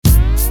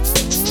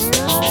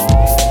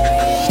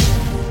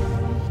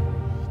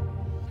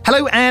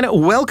Hello and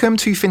welcome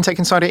to FinTech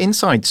Insider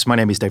Insights. My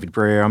name is David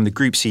Breer. I'm the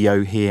Group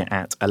CEO here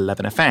at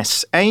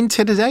 11FS. In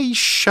today's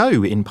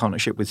show, in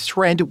partnership with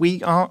Thread,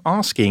 we are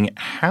asking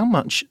how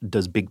much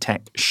does big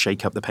tech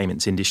shake up the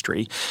payments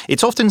industry?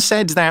 It's often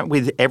said that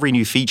with every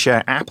new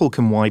feature, Apple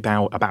can wipe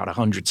out about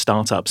 100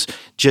 startups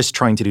just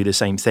trying to do the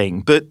same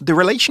thing. But the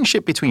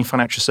relationship between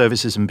financial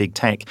services and big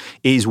tech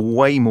is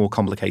way more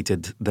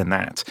complicated than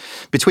that.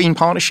 Between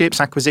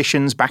partnerships,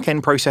 acquisitions,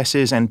 back-end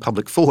processes, and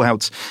public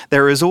fallouts,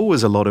 there is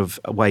always a lot of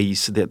ways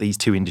that these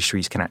two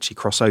industries can actually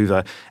cross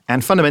over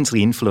and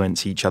fundamentally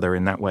influence each other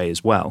in that way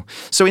as well.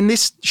 So in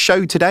this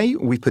show today,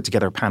 we've put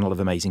together a panel of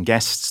amazing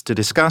guests to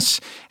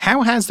discuss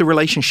how has the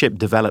relationship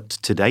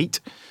developed to date,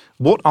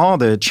 what are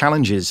the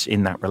challenges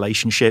in that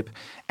relationship,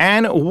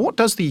 and what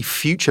does the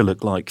future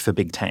look like for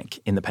big tech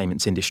in the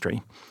payments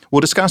industry? We'll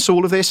discuss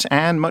all of this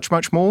and much,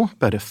 much more,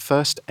 but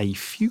first, a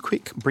few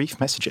quick brief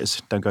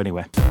messages. Don't go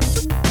anywhere.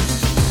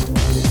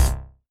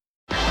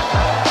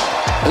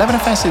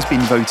 11FS has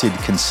been voted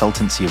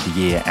Consultancy of the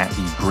Year at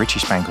the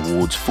British Bank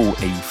Awards for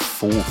a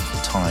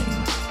fourth time.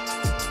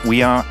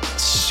 We are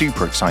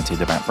super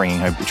excited about bringing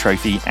home the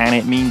trophy, and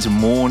it means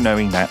more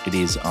knowing that it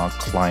is our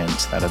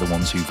clients that are the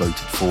ones who voted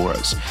for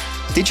us.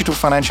 Digital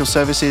financial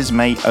services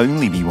may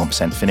only be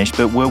 1% finished,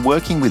 but we're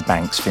working with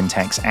banks,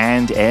 fintechs,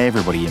 and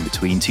everybody in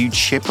between to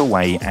chip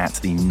away at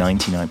the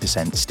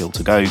 99% still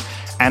to go.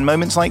 And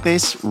moments like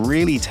this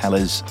really tell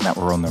us that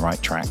we're on the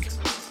right track.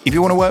 If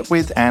you want to work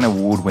with an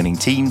award-winning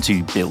team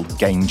to build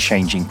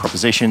game-changing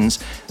propositions,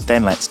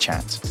 then let's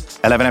chat.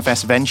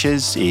 11FS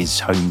Ventures is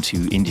home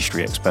to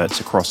industry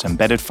experts across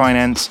embedded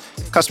finance,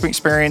 customer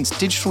experience,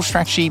 digital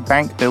strategy,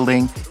 bank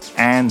building,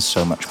 and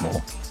so much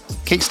more.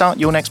 Kickstart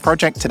your next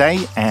project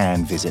today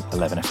and visit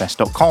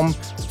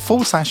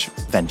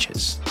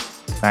 11fs.com/ventures.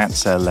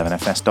 That's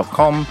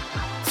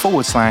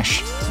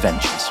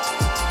 11fs.com/ventures.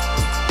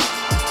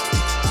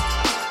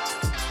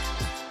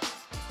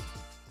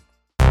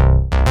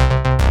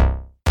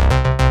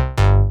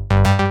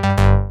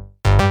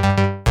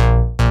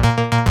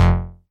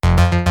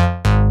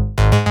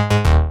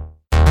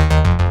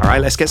 All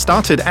right, let's get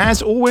started.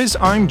 As always,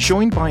 I'm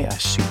joined by a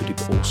super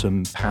duper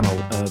awesome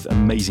panel of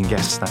amazing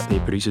guests that the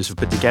producers have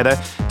put together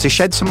to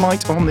shed some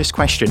light on this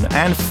question.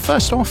 And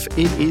first off,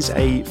 it is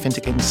a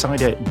FinTech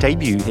Insider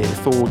debut here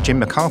for Jim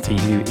McCarthy,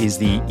 who is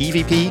the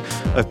EVP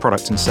of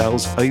Product and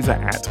Sales over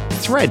at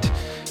Thread.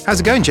 How's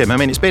it going, Jim? I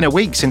mean, it's been a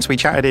week since we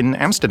chatted in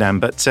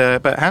Amsterdam, but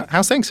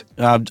how's things?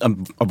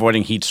 I'm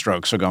avoiding heat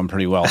stroke, so going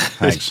pretty well.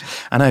 Thanks.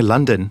 I know,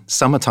 London,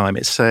 summertime,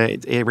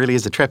 it really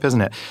is a trip,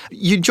 isn't it?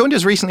 You joined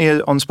us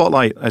recently on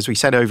Spotlight, as we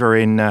said, over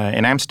in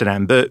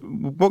Amsterdam, but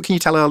what can you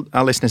tell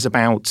our listeners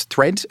about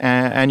Thread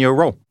and your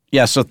role?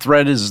 Yeah, so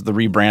Thread is the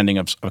rebranding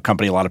of a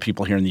company a lot of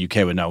people here in the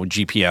UK would know,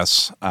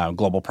 GPS,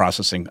 Global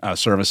Processing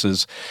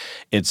Services.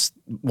 It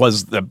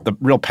was the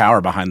real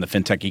power behind the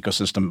fintech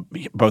ecosystem,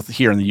 both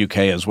here in the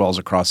UK as well as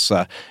across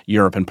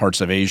Europe and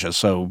parts of Asia.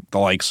 So the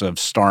likes of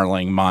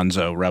Starling,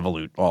 Monzo,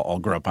 Revolut all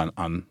grew up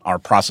on our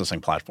processing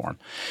platform.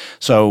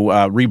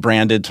 So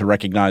rebranded to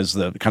recognize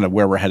the kind of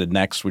where we're headed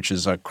next, which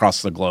is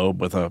across the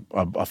globe with a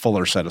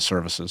fuller set of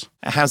services.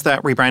 How's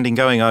that rebranding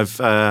going?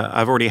 I've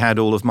already had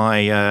all of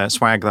my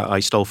swag that I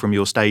stole from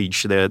your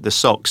stage, the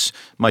socks.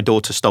 My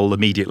daughter stole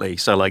immediately.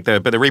 So but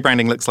the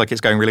rebranding looks like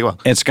it's going really well.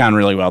 It's gone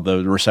really well.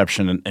 The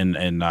reception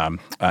in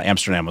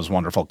Amsterdam was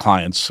wonderful.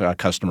 Clients,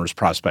 customers,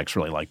 prospects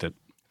really liked it.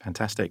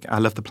 Fantastic. I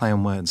love the play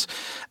on words.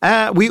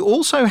 We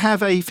also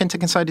have a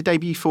FinTech Insider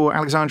debut for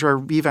Alexandra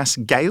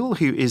Rivas-Gale,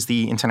 who is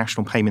the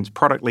International Payments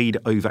Product Lead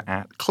over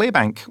at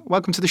Clearbanc.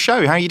 Welcome to the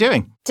show. How are you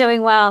doing?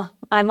 Doing well.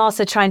 I'm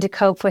also trying to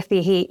cope with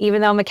the heat,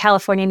 even though I'm a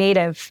California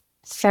native.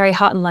 It's very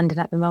hot in London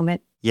at the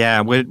moment.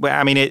 Yeah,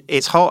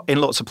 it's hot in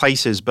lots of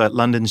places, but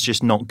London's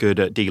just not good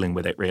at dealing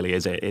with it, really,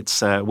 is it?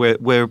 It's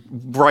we're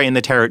right in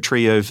the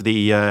territory of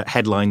the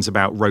headlines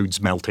about roads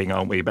melting,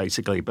 aren't we,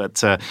 basically? But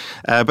thank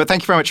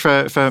you very much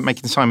for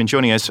making the time and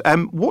joining us.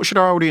 What should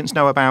our audience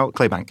know about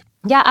Clearbanc?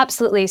 Yeah,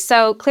 absolutely.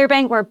 So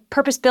Clearbanc, we're a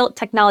purpose-built,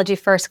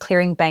 technology-first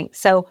clearing bank.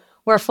 So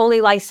we're a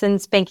fully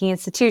licensed banking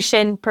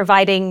institution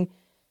providing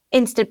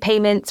instant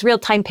payments,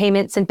 real-time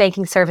payments, and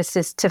banking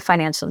services to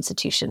financial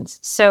institutions.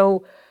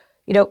 So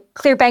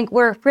Clearbanc,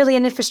 we're really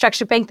an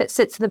infrastructure bank that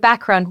sits in the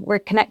background. We're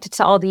connected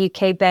to all the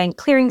UK bank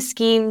clearing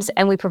schemes,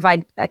 and we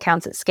provide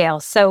accounts at scale.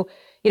 So,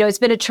 it's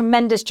been a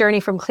tremendous journey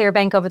from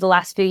Clearbanc over the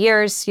last few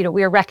years. We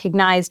were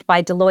recognized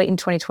by Deloitte in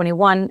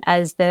 2021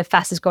 as the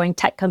fastest growing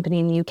tech company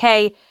in the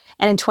UK.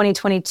 And in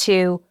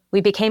 2022,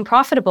 we became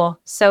profitable.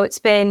 So it's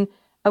been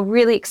a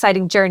really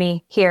exciting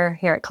journey here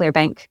at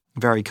Clearbanc.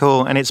 Very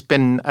cool. And it's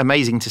been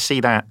amazing to see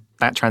that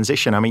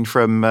transition. I mean,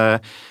 from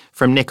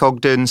from Nick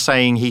Ogden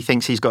saying he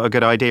thinks he's got a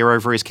good idea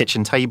over his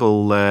kitchen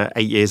table 8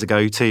 years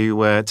ago to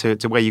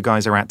where you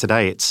guys are at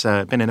today. It's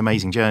been an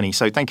amazing journey.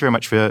 So thank you very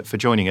much for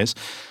joining us.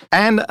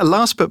 And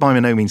last but by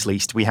no means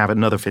least, we have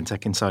another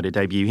FinTech Insider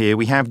debut here.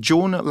 We have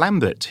John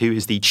Lambert, who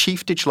is the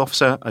Chief Digital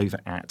Officer over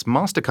at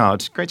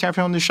MasterCard. Great to have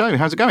you on the show.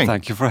 How's it going?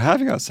 Thank you for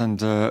having us.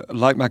 And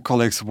like my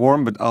colleagues,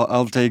 warm, but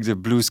I'll take the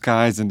blue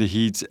skies and the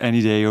heat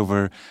any day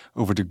over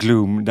the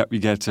gloom that we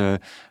get a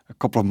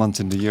couple of months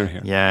in the year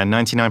here. Yeah,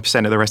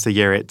 99% of the rest of the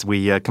year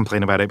we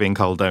complain about it being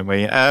cold, don't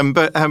we?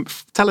 But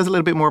tell us a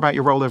little bit more about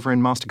your role over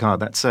in MasterCard.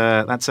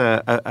 That's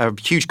a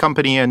huge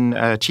company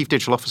and Chief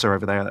Digital Officer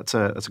over there. That's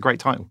a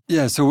great title.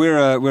 Yeah, so we're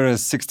a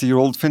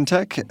 60-year-old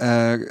fintech.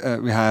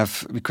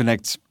 We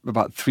connect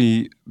about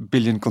 3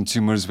 billion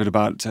consumers with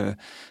about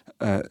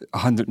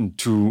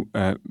 102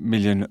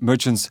 million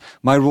merchants.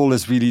 My role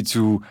is really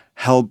to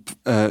help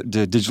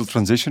the digital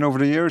transition over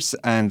the years,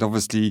 and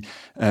obviously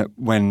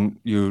when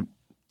you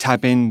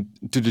tap in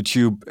to the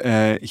tube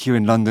here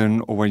in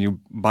London, or when you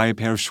buy a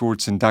pair of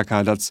shorts in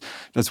Dhaka,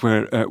 that's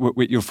where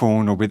with your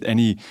phone or with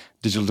any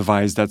digital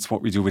device, that's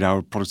what we do with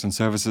our products and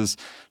services,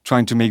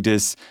 trying to make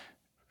this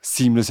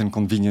seamless and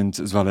convenient,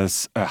 as well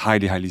as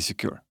highly, highly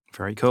secure.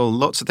 Very cool.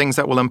 Lots of things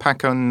that we'll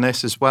unpack on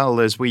this as well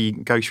as we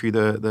go through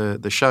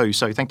the show.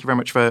 So thank you very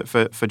much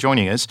for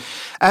joining us.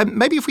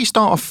 Maybe if we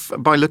start off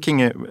by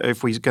looking at,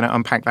 if we're going to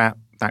unpack that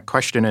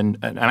question and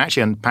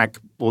actually unpack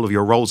all of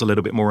your roles a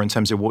little bit more in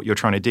terms of what you're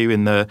trying to do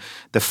in the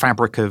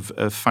fabric of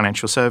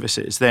financial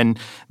services, then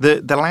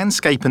the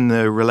landscape and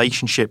the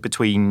relationship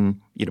between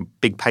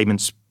big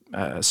payments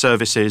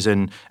services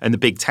and the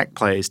big tech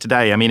players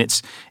today. I mean,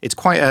 it's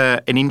quite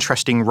an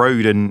interesting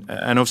road, and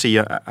obviously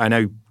I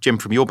know, Jim,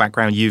 from your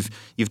background, you've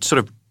sort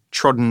of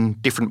trodden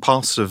different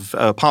parts of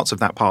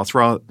that path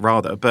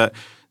rather. But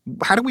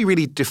how do we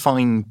really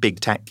define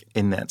big tech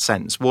in that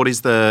sense?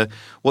 What's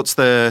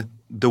the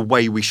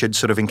way we should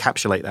sort of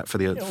encapsulate that for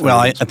the Well,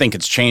 I think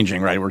it's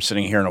changing, right? We're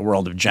sitting here in a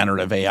world of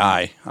generative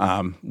AI,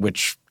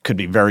 which could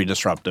be very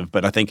disruptive.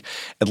 But I think,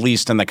 at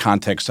least in the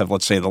context of,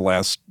 let's say, the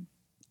last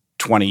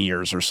 20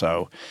 years or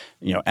so,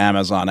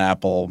 Amazon,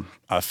 Apple,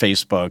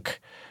 Facebook,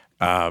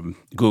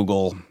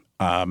 Google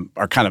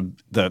are kind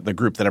of the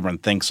group that everyone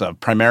thinks of,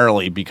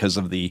 primarily because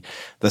of the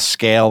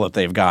scale that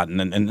they've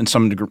gotten, and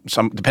some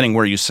depending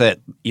where you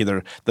sit,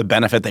 either the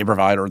benefit they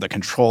provide or the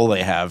control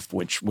they have,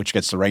 which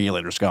gets the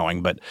regulators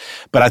going. But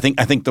I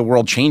think the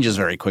world changes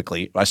very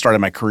quickly. I started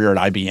my career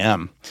at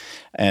IBM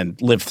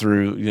and lived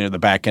through the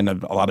back end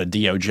of a lot of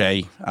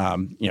DOJ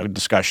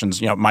discussions.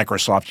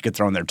 Microsoft, you could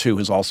throw in there too,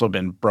 has also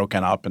been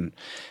broken up and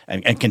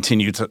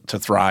continue to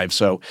thrive.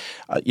 So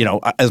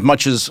as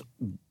much as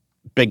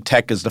big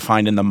tech is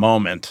defined in the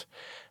moment,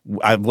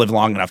 I've lived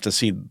long enough to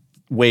see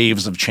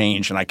waves of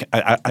change, and I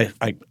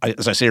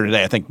as I say here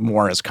today, I think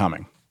more is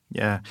coming.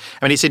 Yeah.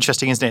 I mean, it's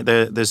interesting, isn't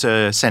it? There's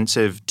a sense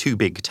of too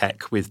big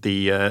tech with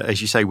the, as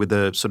you say, with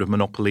the sort of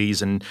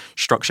monopolies and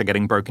structure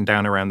getting broken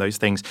down around those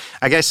things.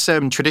 I guess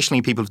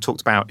traditionally people have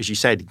talked about, as you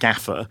said,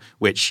 GAFA,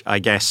 which I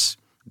guess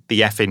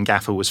the F in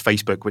GAFA was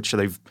Facebook, which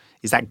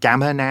is that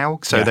Gamma now?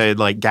 So yeah. They're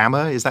like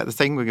Gamma, is that the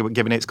thing? We're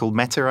giving it's called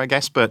Meta, I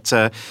guess. But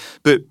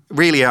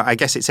really, I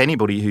guess it's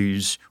anybody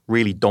who's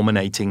really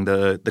dominating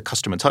the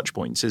customer touch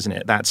points, isn't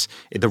it? That's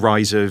the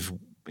rise of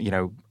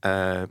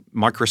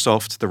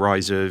Microsoft, the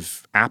rise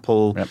of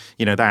Apple,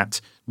 yep.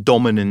 That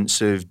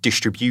dominance of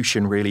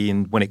distribution really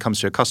when it comes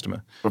to a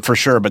customer. For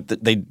sure, but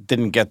they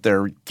didn't get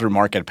there through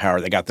market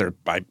power. They got there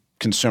by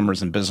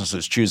consumers and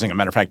businesses choosing. As a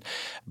matter of fact,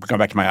 going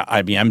back to my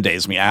IBM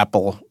days,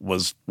 Apple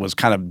was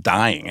kind of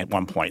dying at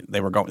one point. They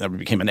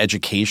became an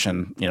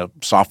education,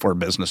 software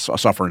business,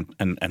 software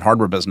and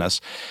hardware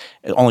business,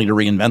 only to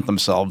reinvent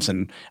themselves.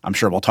 And I'm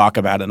sure we'll talk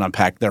about and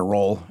unpack their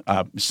role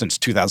since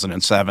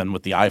 2007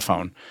 with the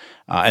iPhone,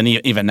 and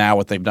even now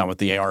what they've done with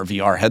the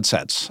AR/VR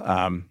headsets.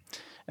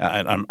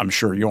 And I'm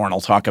sure Jorn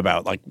will talk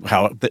about like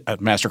how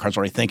MasterCard's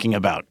already thinking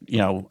about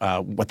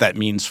what that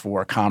means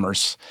for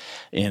commerce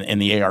in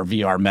the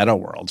AR/VR meta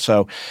world.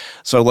 So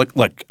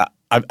look,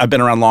 I've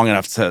been around long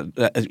enough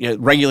to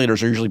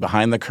regulators are usually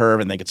behind the curve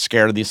and they get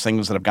scared of these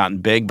things that have gotten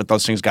big, but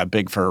those things got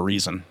big for a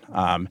reason.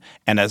 And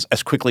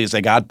as quickly as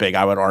they got big,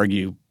 I would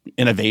argue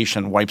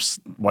innovation wipes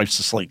the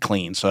slate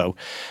clean. So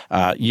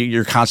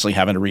you're constantly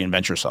having to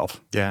reinvent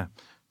yourself. Yeah.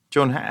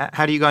 John,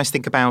 how do you guys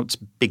think about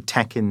big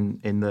tech in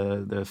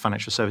the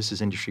financial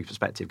services industry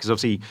perspective? Because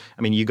obviously,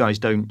 I mean, you guys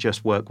don't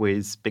just work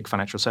with big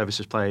financial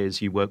services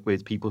players. You work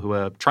with people who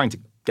are trying to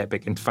get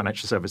big into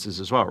financial services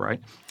as well, right?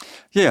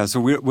 Yeah,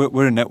 so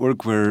we're a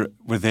network. We're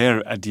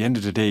there at the end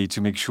of the day to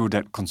make sure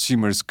that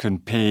consumers can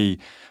pay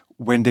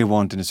when they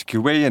want in a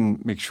secure way,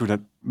 and make sure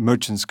that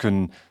merchants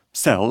can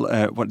sell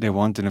what they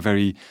want in a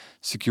very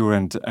secure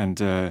and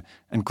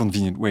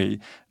convenient way.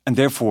 And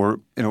therefore,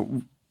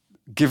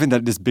 given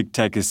that this big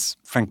tech is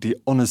frankly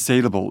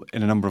unassailable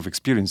in a number of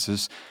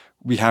experiences,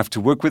 we have to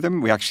work with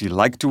them. We actually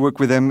like to work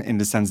with them in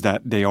the sense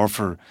that they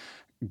offer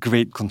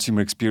great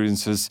consumer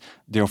experiences.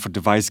 They offer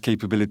device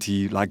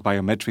capability like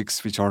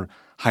biometrics, which are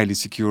highly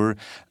secure.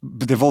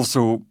 But they've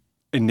also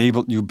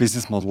enabled new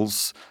business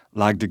models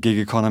like the gig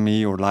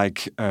economy or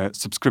like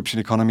subscription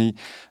economy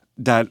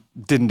that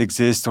didn't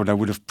exist or that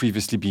would have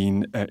previously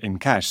been in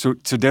cash. So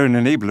they're an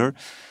enabler.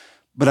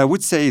 But I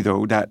would say,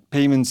 though, that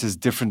payments is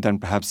different than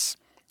perhaps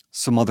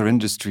some other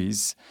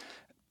industries.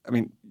 I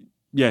mean,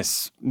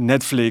 yes,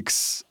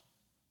 Netflix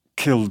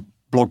killed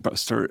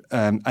Blockbuster,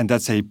 and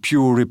that's a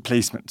pure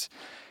replacement.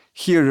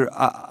 Here,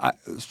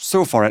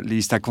 so far at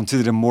least, I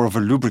consider them more of a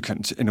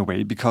lubricant in a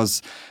way,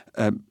 because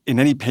in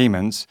any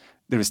payment,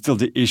 there is still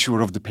the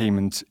issuer of the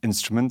payment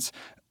instrument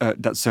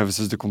that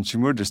services the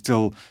consumer. There's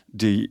still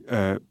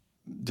the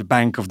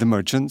bank of the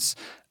merchants,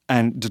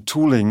 and the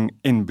tooling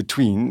in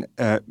between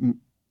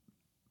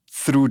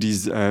through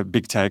these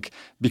big tech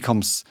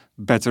becomes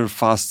better,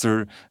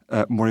 faster,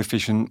 more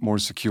efficient, more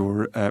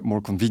secure, more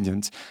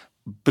convenient.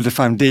 But the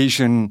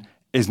foundation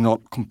is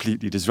not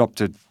completely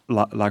disrupted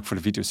like for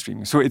the video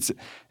streaming. So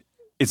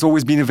it's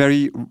always been a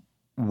very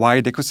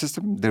wide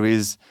ecosystem. There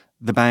is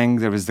the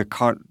bank, there is the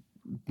card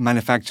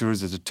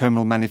manufacturers, there's the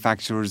terminal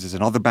manufacturers, there's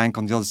another bank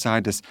on the other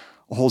side, there's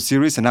a whole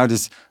series, and now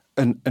there's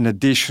an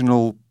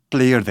additional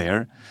player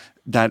there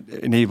that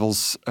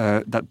enables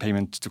that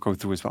payment to go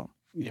through as well.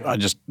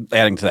 Just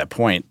adding to that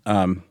point,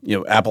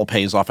 Apple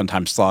Pay is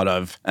oftentimes thought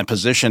of and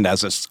positioned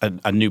as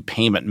a new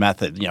payment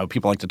method.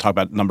 People like to talk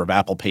about the number of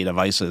Apple Pay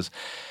devices,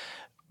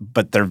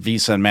 but they're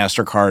Visa and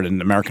MasterCard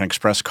and American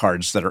Express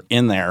cards that are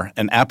in there.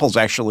 And Apple's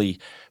actually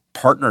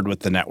partnered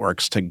with the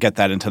networks to get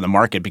that into the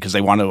market because they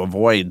want to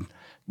avoid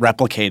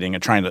replicating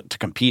and trying to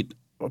compete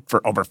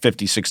for over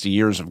 50, 60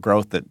 years of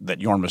growth that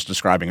Jorn was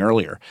describing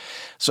earlier.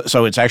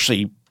 So it's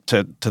actually,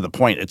 to the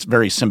point, it's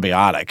very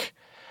symbiotic.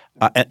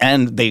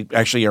 And they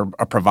actually are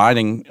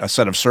providing a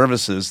set of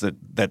services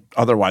that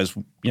otherwise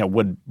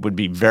would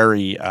be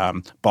very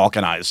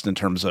balkanized in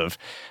terms of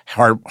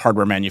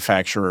hardware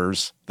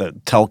manufacturers, the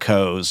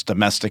telcos,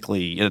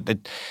 domestically.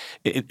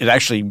 It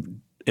actually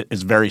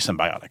is very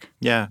symbiotic.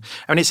 Yeah.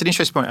 I mean, it's an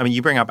interesting point. I mean,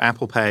 you bring up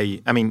Apple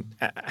Pay. I mean,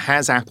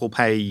 has Apple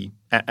Pay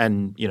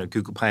and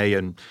Google Pay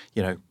and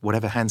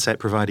whatever handset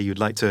provider you'd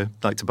like to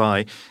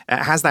buy,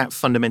 has that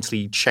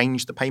fundamentally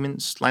changed the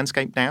payments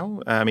landscape now?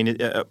 I mean,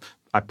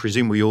 I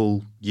presume we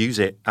all use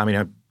it. I mean,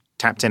 I've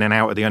tapped in and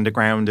out of the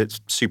underground.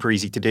 It's super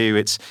easy to do.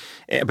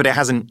 But it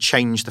hasn't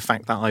changed the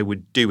fact that I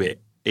would do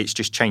it. It's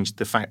just changed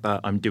the fact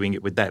that I'm doing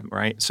it with them,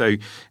 right? So,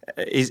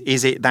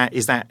 is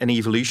that an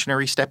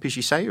evolutionary step, as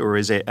you say, or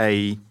is it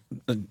a?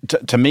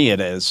 To me,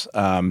 it is.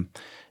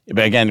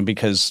 But again,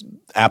 because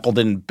Apple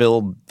didn't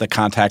build the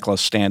contactless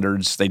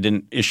standards, they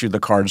didn't issue the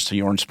cards. To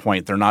Jorn's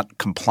point, they're not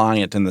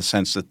compliant in the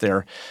sense that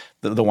they're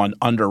the one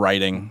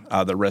underwriting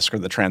the risk or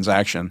the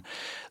transaction.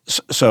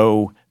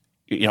 So,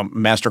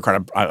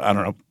 MasterCard, I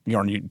don't know,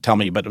 Jorn, you tell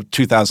me, but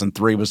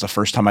 2003 was the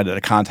first time I did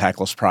a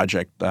contactless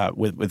project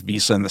with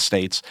Visa in the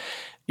States.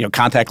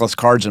 Contactless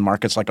cards in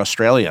markets like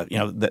Australia,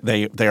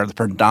 they are the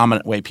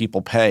predominant way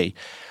people pay.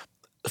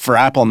 For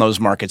Apple in those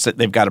markets,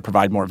 they've got to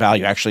provide more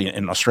value. Actually,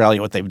 in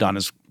Australia, what they've done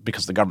is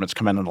because the government's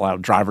come in and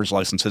allowed driver's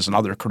licenses and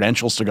other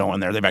credentials to go in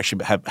there, they've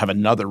actually have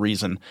another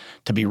reason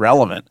to be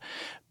relevant.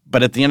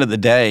 But at the end of the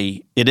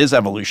day, it is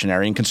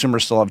evolutionary, and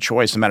consumers still have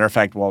choice. As a matter of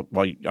fact, well,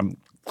 I'm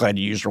glad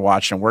you used your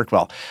watch and it worked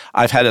well.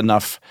 I've had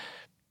enough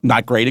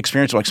not great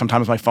experience. Like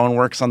sometimes my phone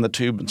works on the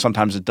tube and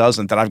sometimes it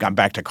doesn't, that I've gone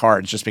back to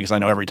cards just because I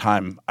know every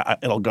time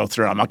it'll go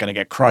through. I'm not going to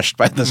get crushed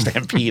by the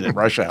stampede at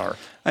rush hour.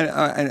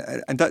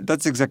 And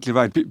that's exactly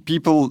right.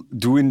 People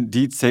do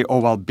indeed say,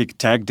 oh, well, big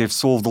tech, they've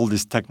solved all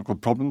these technical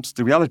problems.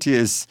 The reality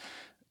is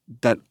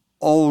that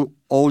all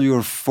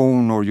your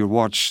phone or your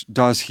watch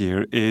does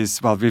here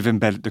is, well, we've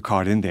embedded the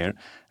card in there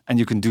and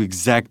you can do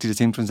exactly the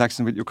same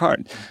transaction with your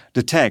card.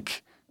 The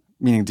tech,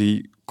 meaning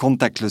the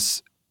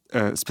contactless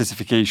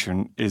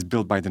specification, is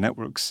built by the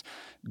networks.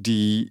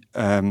 The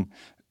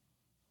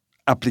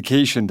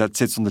application that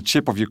sits on the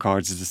chip of your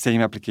cards is the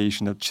same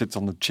application that sits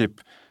on the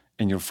chip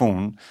in your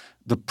phone.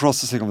 The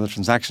processing of the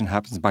transaction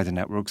happens by the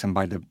networks and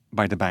by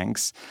the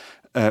banks.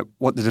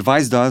 What the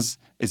device does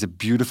is a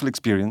beautiful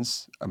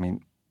experience. I mean,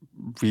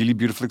 really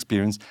beautiful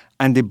experience.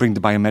 And they bring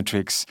the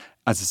biometrics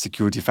as a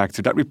security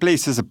factor that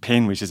replaces a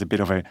PIN, which is a bit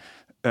of a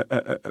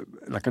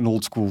like an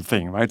old school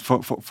thing, right,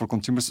 for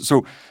consumers.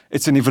 So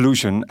it's an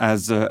evolution,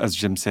 as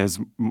Jim says,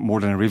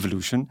 more than a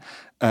revolution,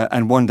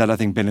 and one that I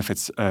think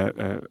benefits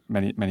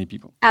many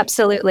people.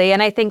 Absolutely.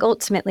 And I think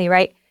ultimately,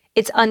 right,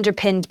 it's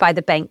underpinned by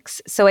the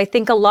banks. So I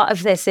think a lot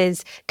of this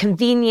is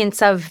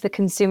convenience of the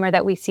consumer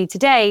that we see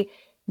today.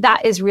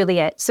 That is really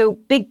it. So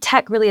big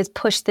tech really has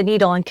pushed the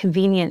needle on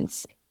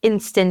convenience,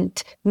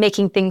 instant,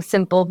 making things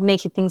simple,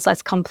 making things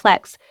less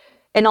complex.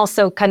 And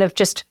also kind of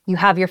just, you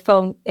have your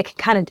phone,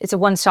 it's a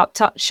one-stop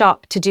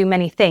shop to do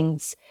many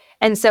things.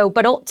 And so,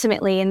 but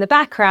ultimately in the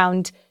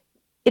background,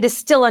 it is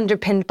still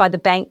underpinned by the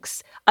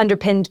banks,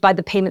 underpinned by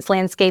the payments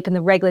landscape and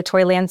the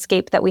regulatory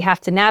landscape that we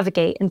have to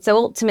navigate. And so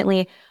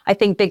ultimately, I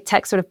think big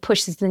tech sort of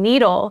pushes the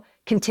needle,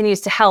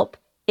 continues to help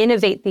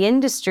innovate the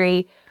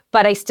industry,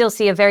 but I still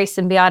see a very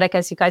symbiotic,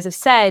 as you guys have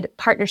said,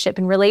 partnership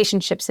and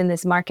relationships in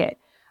this market.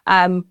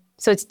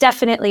 So it's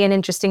definitely an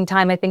interesting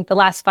time. I think the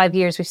last 5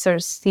 years, we've sort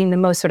of seen the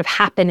most sort of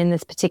happen in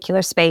this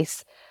particular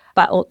space.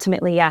 But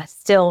ultimately, yeah,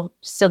 still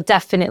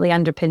definitely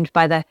underpinned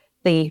by the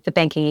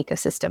banking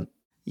ecosystem.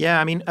 Yeah,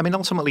 I mean,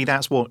 ultimately,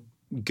 that's what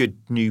good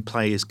new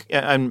players.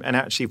 And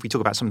actually, if we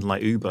talk about something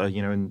like Uber,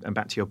 and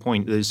back to your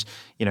point, there's,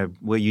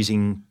 we're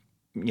using,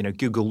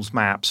 Google's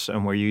Maps,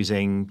 and we're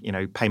using,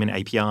 payment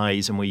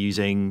APIs, and we're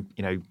using,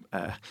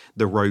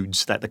 the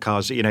roads that the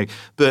cars,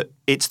 But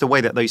it's the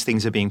way that those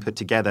things are being put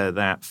together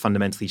that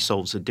fundamentally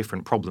solves a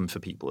different problem for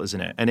people,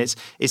 isn't it? And it's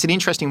an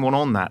interesting one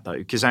on that, though,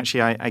 because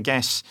actually, I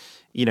guess,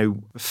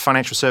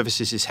 financial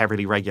services is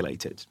heavily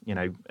regulated,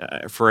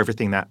 for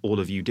everything that all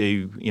of you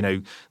do.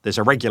 There's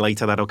a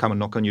regulator that'll come and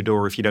knock on your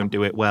door if you don't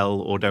do it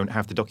well, or don't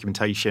have the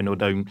documentation, or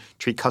don't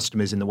treat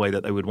customers in the way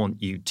that they would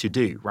want you to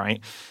do, right?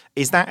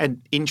 Is that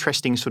an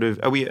interesting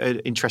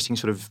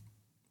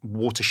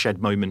watershed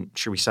moment,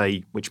 should we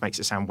say, which makes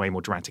it sound way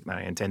more dramatic than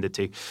I intended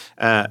to,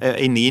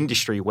 in the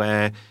industry,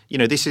 where,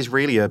 this is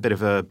really a bit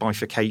of a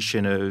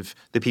bifurcation of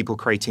the people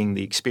creating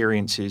the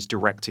experiences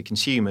direct to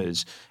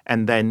consumers,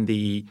 and then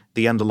the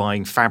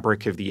underlying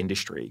fabric of the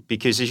industry.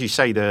 Because as you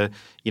say, the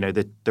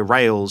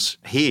rails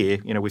here,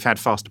 we've had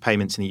faster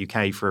payments in the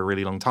UK for a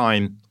really long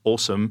time.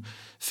 Awesome.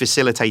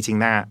 Facilitating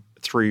that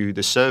through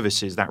the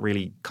services that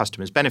really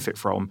customers benefit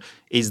from,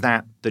 is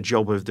that the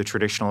job of the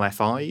traditional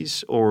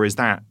FIs, or is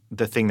that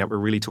the thing that we're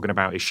really talking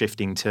about is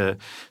shifting to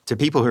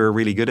people who are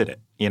really good at it?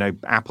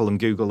 Apple and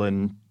Google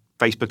and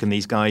Facebook and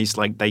these guys,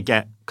 like, they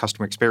get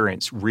customer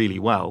experience really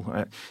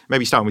well.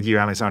 Maybe starting with you,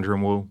 Alexandra,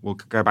 and we'll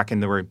go back in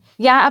the room.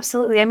 Yeah,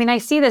 absolutely. I mean, I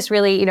see this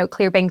really,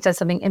 ClearBank does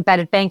something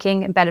embedded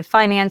banking, embedded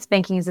finance,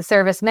 banking as a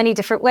service, many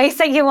different ways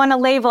that you want to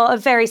label a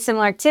very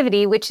similar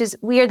activity, which is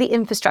we are the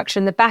infrastructure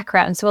in the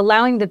background. So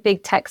allowing the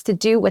big techs to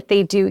do what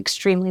they do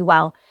extremely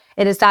well.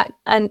 It is that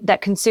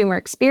consumer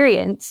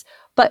experience,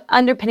 but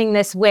underpinning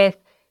this with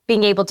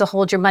being able to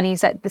hold your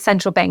monies at the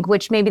central bank,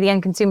 which maybe the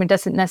end consumer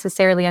doesn't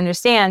necessarily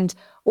understand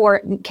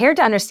or care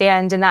to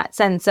understand, in that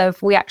sense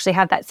of we actually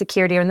have that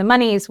security on the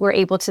monies. We're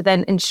able to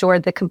then ensure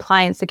the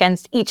compliance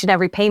against each and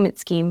every payment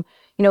scheme.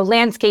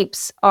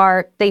 Landscapes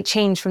they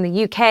change from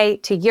the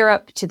UK to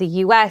Europe to the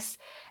US.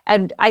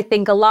 And I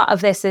think a lot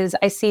of this is,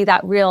 I see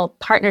that real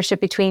partnership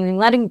between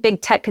letting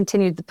big tech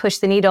continue to push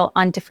the needle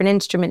on different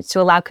instruments to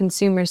allow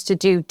consumers to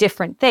do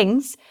different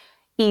things,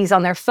 ease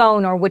on their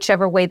phone or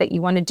whichever way that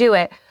you want to do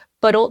it.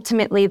 But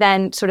ultimately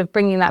then sort of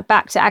bringing that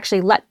back to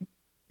actually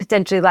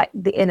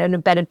in an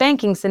embedded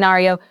banking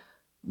scenario,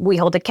 we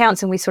hold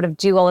accounts and we sort of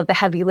do all of the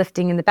heavy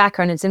lifting in the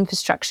background as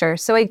infrastructure.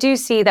 So I do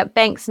see that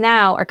banks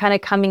now are kind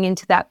of coming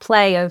into that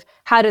play of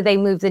how do they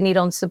move the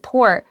needle and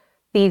support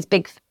these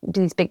big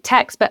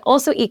techs, but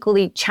also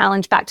equally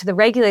challenge back to the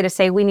regulator,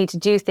 say we need to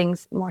do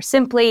things more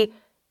simply,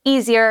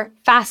 easier,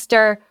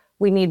 faster.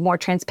 We need more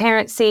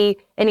transparency,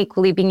 and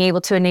equally being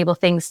able to enable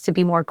things to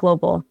be more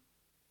global.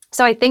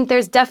 So I think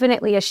there's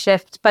definitely a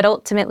shift, but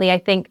ultimately I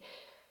think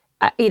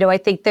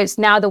there's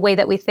now the way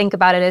that we think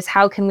about it is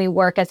how can we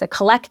work as a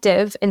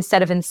collective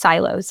instead of in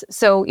silos.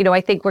 So,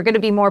 I think we're going to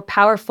be more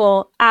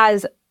powerful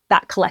as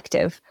that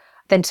collective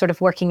than sort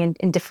of working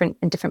in different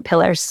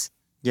pillars.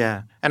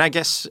 Yeah. And I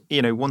guess,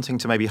 one thing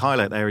to maybe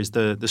highlight there is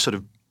the sort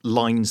of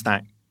lines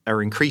that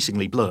are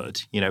increasingly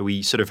blurred.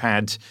 We sort of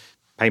had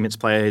payments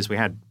players, we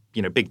had,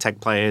 big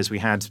tech players, we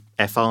had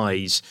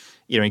FIs.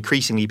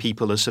 Increasingly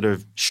people are sort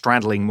of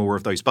straddling more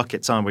of those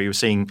buckets, aren't we? We're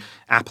seeing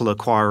Apple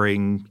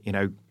acquiring,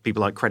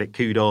 people like Credit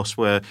Kudos.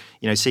 We're,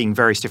 seeing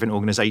various different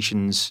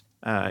organizations,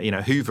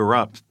 hoover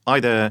up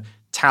either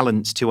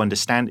talent to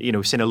understand,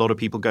 we've seen a lot of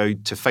people go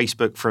to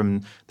Facebook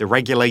from the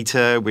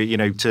regulator,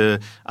 to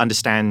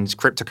understand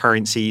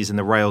cryptocurrencies and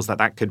the rails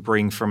that could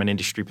bring from an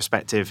industry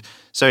perspective.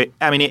 So,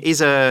 it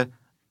is a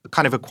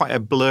kind of quite a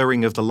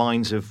blurring of the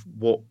lines of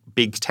what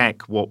big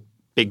tech, what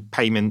big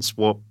payments,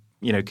 what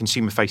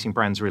consumer-facing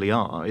brands really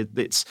are.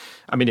 It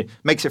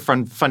makes it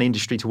fun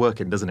industry to work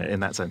in, doesn't it? In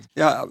that sense.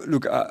 Yeah.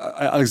 Look,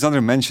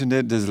 Alexandra mentioned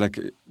it. There's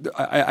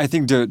I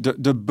think the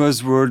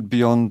buzzword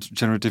beyond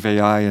generative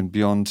AI and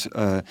beyond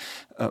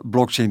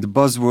blockchain,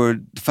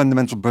 the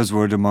fundamental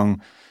buzzword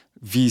among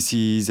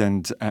VCs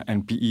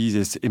and PEs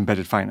is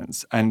embedded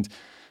finance. And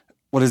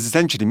what it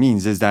essentially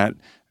means is that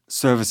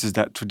services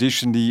that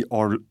traditionally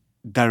are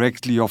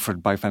directly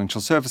offered by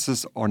financial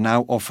services are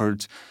now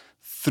offered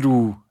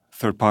through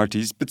third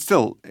parties, but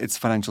still it's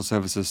financial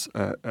services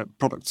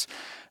products.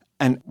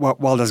 And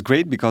while that's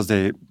great because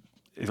it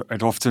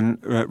often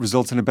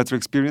results in a better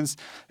experience,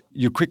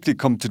 you quickly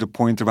come to the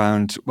point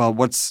around, well,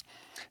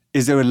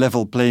 is there a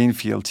level playing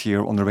field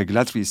here on the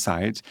regulatory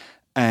side?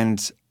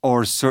 And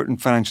are certain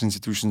financial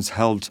institutions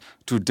held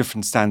to a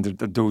different standard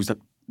than those that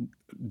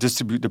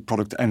distribute the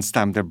product and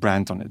stamp their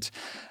brand on it?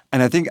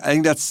 And I think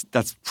that's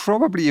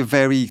probably a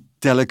very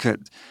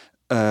delicate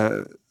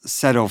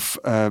set of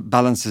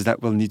balances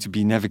that will need to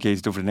be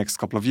navigated over the next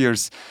couple of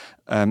years.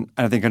 And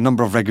I think a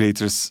number of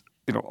regulators,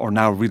 are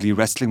now really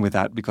wrestling with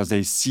that because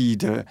they see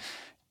the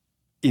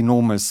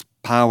enormous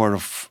power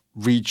of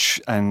reach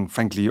and,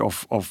 frankly,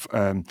 of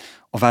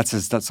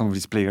assets that some of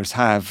these players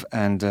have,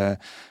 and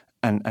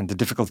the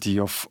difficulty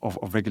of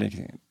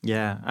regulating it.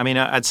 Yeah,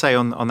 I'd say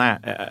on that,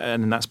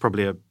 and that's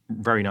probably a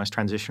very nice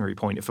transitionary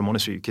point, if I'm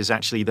honest with you, because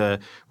actually the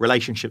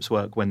relationships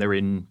work when they're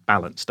in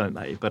balance, don't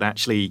they? But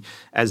actually,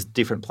 as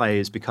different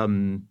players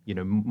become,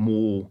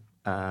 more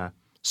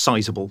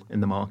sizable in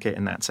the market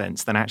in that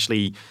sense, then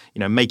actually,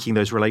 making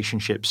those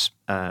relationships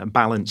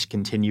balanced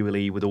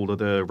continually with all of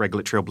the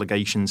regulatory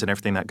obligations and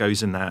everything that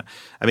goes in that.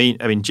 I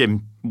mean,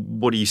 Jim,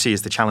 what do you see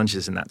as the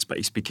challenges in that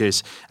space?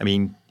 Because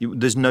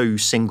there's no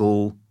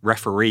single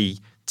referee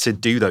to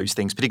do those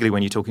things, particularly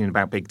when you're talking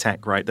about big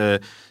tech, right?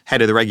 The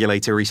head of the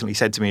regulator recently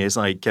said to me, "Is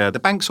like the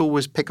banks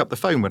always pick up the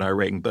phone when I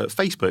ring, but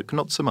Facebook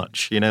not so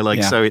much."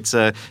 So it's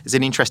an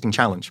interesting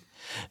challenge.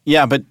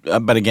 Yeah,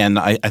 but again,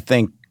 I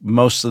think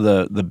most of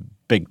the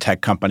big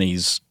tech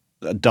companies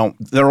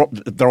they're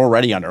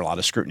already under a lot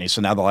of scrutiny.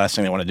 So now the last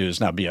thing they want to do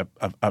is now be a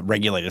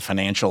regulated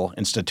financial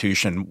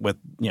institution with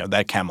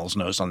that camel's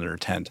nose on their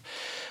tent.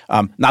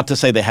 Not to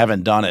say they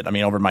haven't done it. I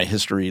mean, over my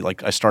history,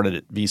 like I started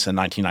at Visa in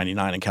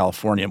 1999 in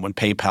California when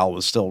PayPal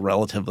was still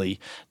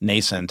relatively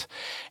nascent,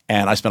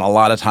 and I spent a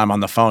lot of time on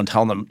the phone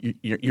telling them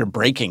you're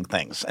breaking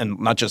things, and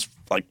not just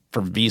like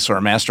for Visa or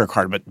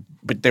MasterCard,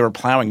 but they were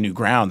plowing new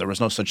ground. There was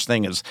no such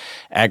thing as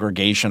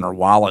aggregation or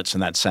wallets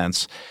in that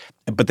sense.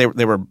 But they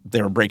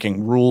were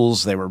breaking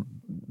rules. They were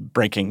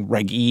breaking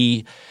Reg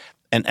E,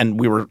 and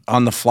we were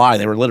on the fly.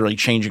 They were literally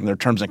changing their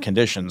terms and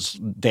conditions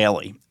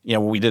daily.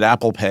 When we did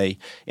Apple Pay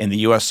in the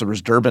U.S., there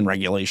was Durbin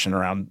regulation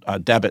around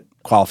debit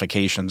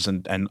qualifications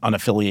and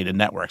unaffiliated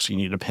networks. You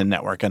need a PIN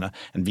network and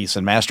Visa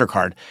and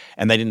MasterCard,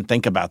 and they didn't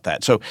think about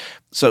that.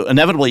 So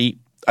inevitably,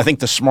 I think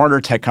the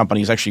smarter tech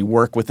companies actually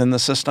work within the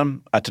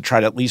system to try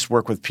to at least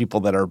work with people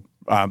that are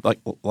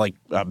like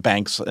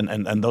banks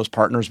and those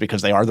partners,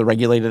 because they are the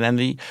regulated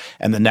entity,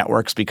 and the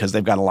networks because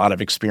they've got a lot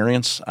of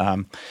experience.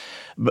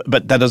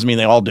 But that doesn't mean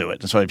they all do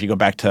it. And so if you go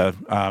back to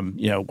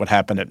what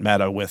happened at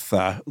Meta with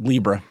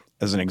Libra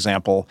as an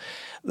example,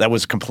 that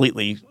was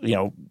completely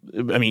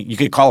you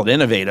could call it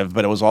innovative,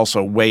 but it was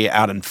also way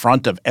out in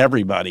front of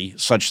everybody,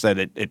 such that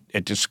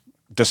it just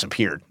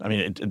disappeared. I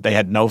mean, they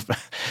had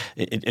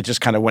it just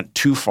kind of went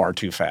too far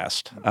too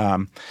fast.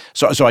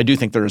 So I do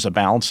think there is a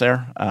balance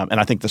there. And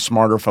I think the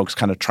smarter folks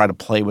kind of try to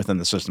play within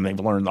the system. They've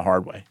learned the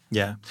hard way.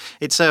 Yeah.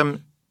 It's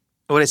an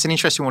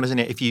interesting one, isn't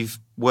it? If you've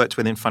worked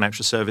within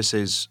financial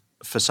services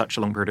for such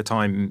a long period of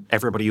time,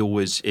 everybody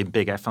always in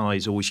big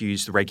FIs always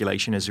use the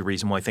regulation as a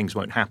reason why things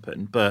won't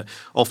happen. But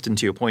often,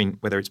 to your point,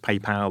 whether it's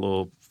PayPal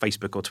or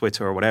Facebook or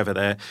Twitter or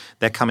whatever,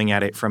 they're coming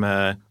at it from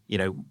a,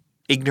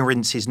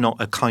 ignorance is not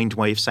a kind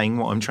way of saying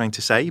what I'm trying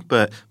to say,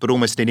 but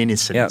almost an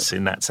innocence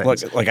in that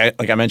sense. Like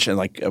I mentioned,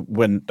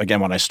 when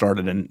I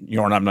started, and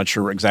Jorn, I'm not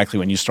sure exactly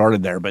when you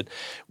started there, but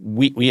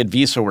we at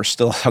Visa were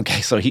still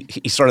okay. So he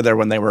started there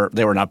when they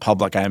were not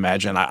public. I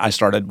imagine I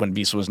started when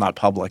Visa was not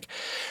public,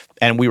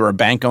 and we were a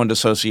bank-owned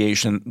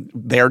association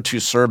there to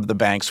serve the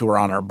banks who were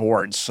on our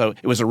boards. So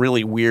it was a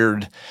really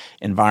weird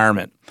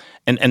environment.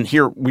 And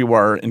here we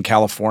were in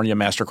California.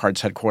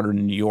 MasterCard's headquartered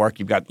in New York.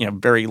 You've got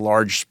very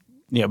large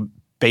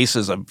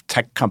bases of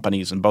tech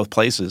companies in both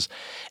places,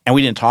 and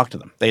we didn't talk to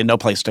them. They had no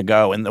place to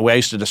go. And the way I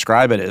used to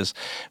describe it is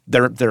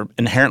they're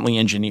inherently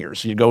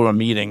engineers. You go to a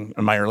meeting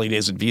in my early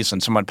days at Visa,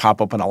 and someone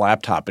pop open a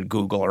laptop at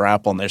Google or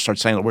Apple, and they start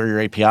saying, "Where are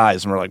your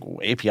APIs?" And we're like,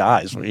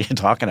 "APIs? What are you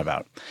talking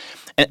about?"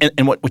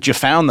 And what you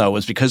found, though,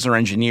 is because they're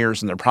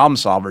engineers and they're problem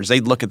solvers,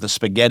 they'd look at the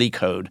spaghetti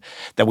code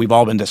that we've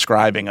all been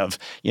describing of,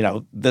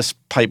 this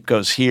pipe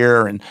goes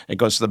here and it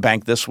goes to the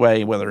bank this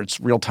way, whether it's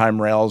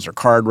real-time rails or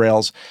card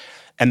rails.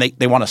 And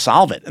they want to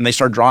solve it. And they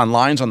start drawing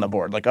lines on the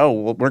board like, oh,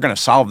 well, we're going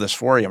to solve this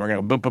for you. And we're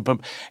going to boom, boom,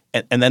 boom.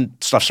 And then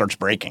stuff starts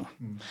breaking.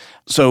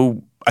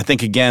 So I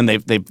think, again,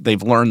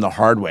 they've learned the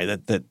hard way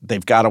that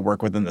they've got to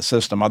work within the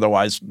system.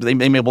 Otherwise, they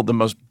may be able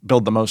to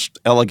build the most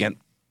elegant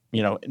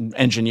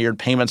engineered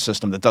payment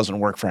system that doesn't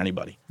work for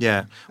anybody.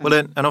 Yeah. Well,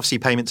 and obviously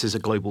payments is a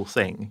global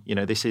thing.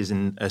 This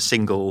isn't a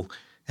single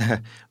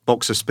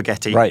box of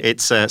spaghetti. Right.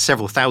 It's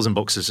several thousand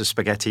boxes of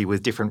spaghetti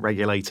with different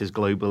regulators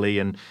globally.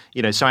 And,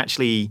 so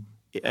actually,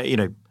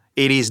 it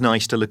is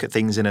nice to look at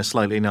things in a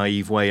slightly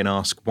naive way and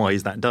ask, why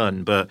is that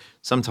done? But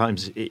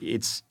sometimes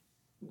it's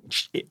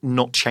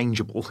not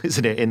changeable,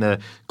 isn't it, in a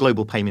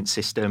global payment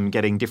system,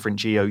 getting different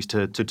geos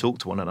to talk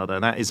to one another.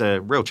 That is a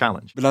real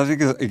challenge. But I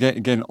think,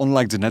 again,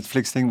 unlike the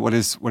Netflix thing, what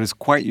is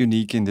quite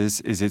unique in this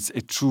is it's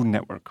a true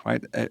network,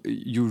 right?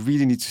 You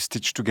really need to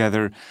stitch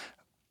together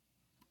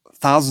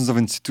thousands of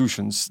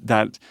institutions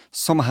that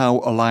somehow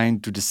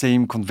align to the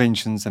same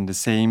conventions and the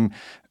same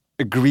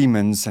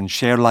agreements and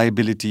share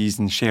liabilities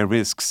and share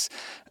risks.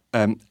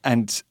 And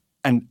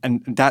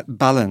that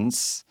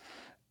balance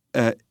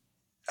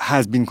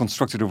has been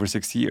constructed over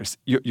 60 years.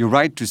 You're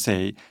right to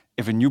say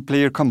if a new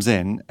player comes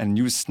in, a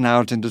new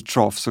snout in the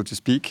trough, so to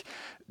speak,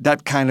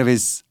 that kind of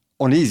is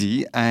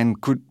uneasy and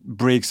could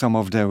break some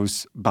of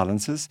those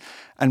balances.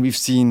 And we've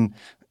seen,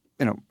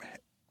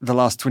 the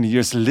last 20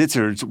 years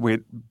littered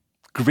with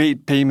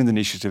great payment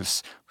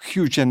initiatives,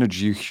 huge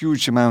energy,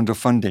 huge amount of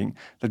funding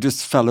that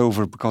just fell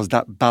over because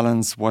that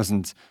balance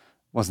wasn't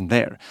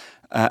there.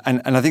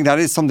 And I think that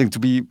is something to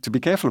be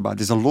careful about.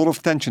 There's a lot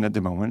of tension at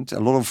the moment, a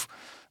lot of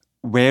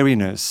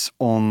wariness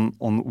on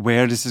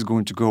where this is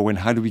going to go and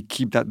how do we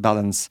keep that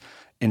balance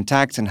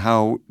intact and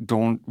how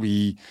don't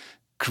we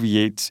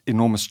create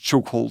enormous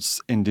chokeholds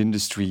in the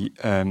industry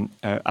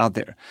out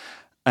there.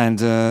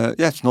 And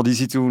it's not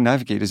easy to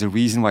navigate. There's a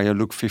reason why I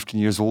look 15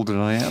 years older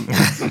than I am.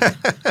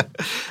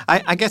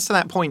 I guess to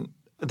that point,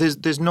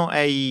 there's not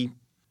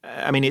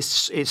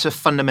it's a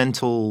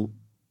fundamental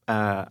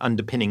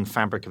underpinning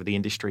fabric of the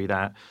industry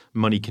that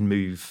money can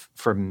move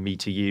from me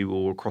to you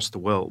or across the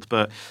world.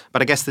 But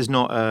I guess this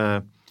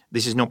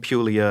is not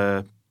purely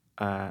a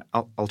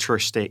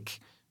altruistic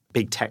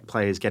big tech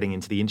players getting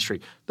into the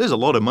industry. There's a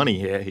lot of money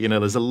here.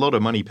 There's a lot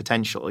of money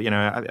potential.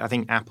 I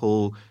think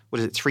Apple,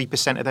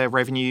 3% of their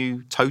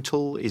revenue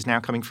total is now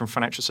coming from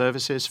financial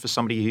services for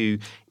somebody who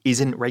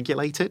isn't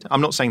regulated. I'm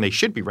not saying they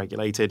should be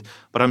regulated,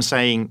 but I'm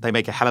saying they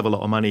make a hell of a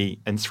lot of money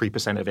and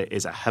 3% of it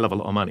is a hell of a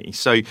lot of money.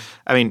 So,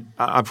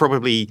 I'm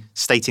probably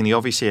stating the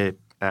obvious here,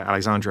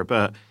 Alexandra,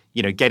 but,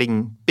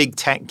 getting big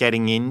tech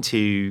getting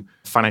into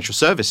financial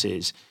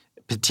services,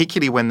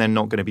 particularly when they're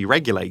not going to be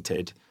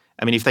regulated,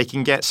 if they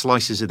can get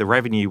slices of the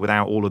revenue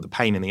without all of the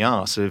pain in the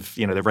arse of,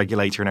 the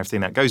regulator and everything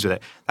that goes with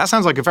it, that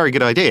sounds like a very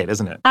good idea,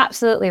 doesn't it?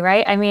 Absolutely,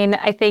 right?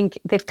 I think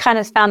they've kind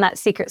of found that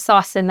secret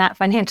sauce in that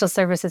financial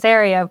services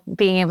area,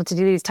 being able to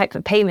do these types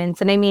of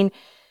payments. And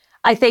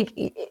I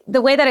think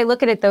the way that I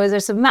look at it, though, is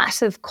there's a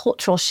massive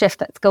cultural shift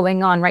that's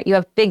going on, right? You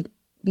have big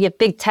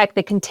tech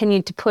that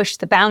continue to push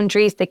the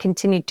boundaries. They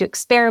continue to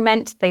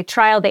experiment. They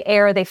trial, they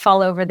error, they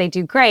fall over, they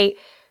do great.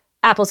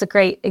 Apple's a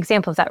great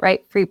example of that,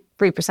 right?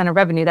 3% of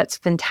revenue, that's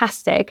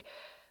fantastic.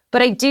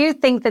 But I do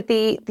think that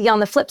the on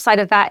the flip side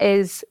of that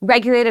is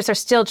regulators are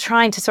still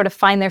trying to sort of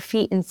find their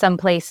feet in some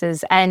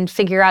places and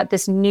figure out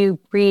this new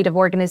breed of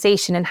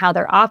organization and how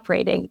they're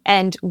operating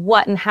and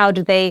what and how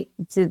do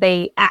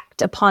they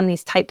act upon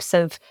these types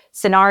of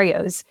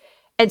scenarios.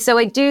 And so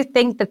I do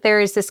think that there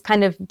is this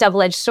kind of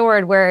double-edged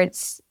sword where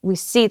we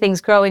see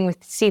things growing, we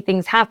see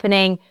things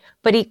happening,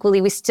 but equally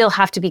we still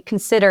have to be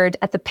considered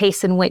at the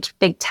pace in which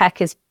big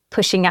tech is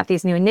pushing out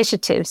these new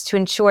initiatives to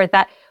ensure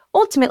that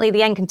ultimately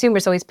the end consumer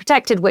is always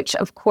protected, which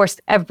of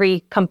course every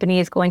company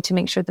is going to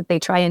make sure that they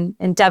try and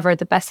endeavor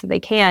the best that they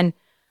can.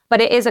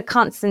 But it is a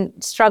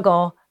constant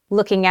struggle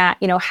looking at,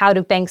 how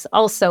do banks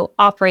also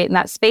operate in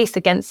that space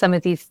against some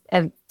of these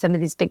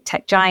big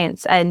tech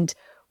giants and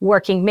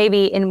working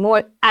maybe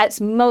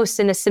at most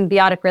in a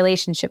symbiotic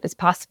relationship as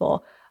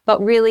possible. But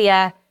really,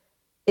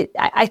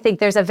 I think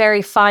there's a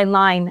very fine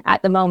line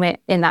at the moment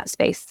in that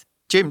space.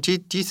 Jim, do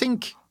you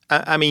think,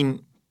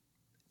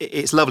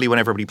 it's lovely when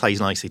everybody plays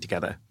nicely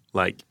together,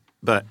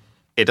 but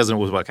it doesn't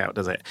always work out,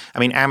 does it?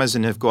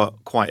 Amazon have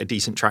got quite a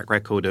decent track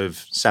record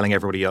of selling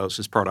everybody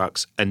else's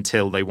products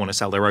until they want to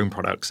sell their own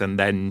products. And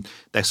then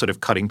they're sort of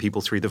cutting people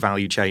through the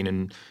value chain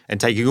and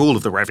taking all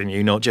of the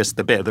revenue, not just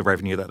the bit of the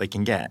revenue that they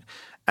can get.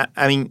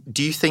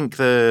 Do you think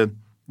the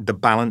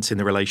balance in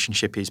the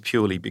relationship is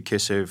purely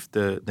because of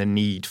the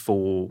need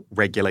for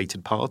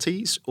regulated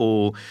parties?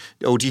 Or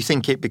do you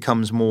think it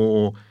becomes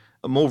more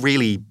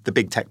really the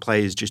big tech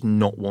players just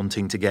not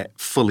wanting to get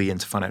fully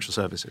into financial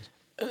services?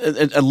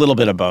 A little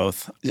bit of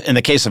both. In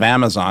the case of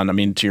Amazon,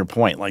 to your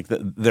point,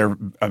 they're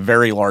a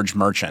very large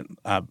merchant,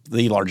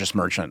 the largest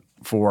merchant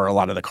for a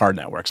lot of the card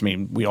networks.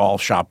 We all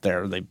shop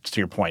there. To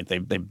your point,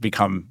 they've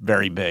become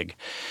very big.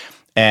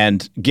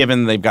 And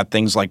given they've got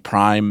things like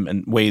Prime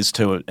and ways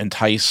to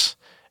entice,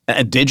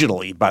 and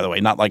digitally, by the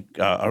way, not like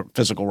a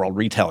physical world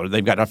retailer,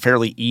 they've got a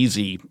fairly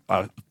easy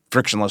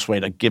frictionless way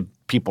to give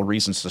people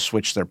reasons to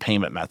switch their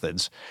payment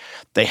methods.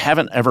 They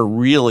haven't ever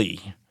really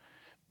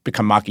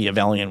become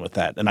Machiavellian with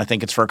that. And I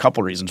think it's for a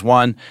couple of reasons.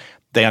 One,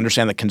 they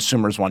understand that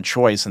consumers want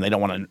choice and they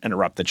don't want to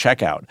interrupt the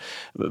checkout.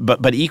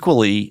 But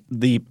equally,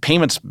 the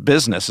payments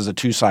business is a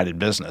two-sided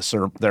business.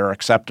 There are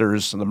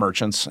acceptors, the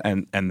merchants,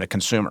 and the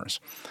consumers.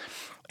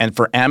 And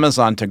for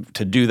Amazon to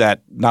do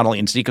that, not only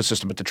in its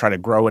ecosystem, but to try to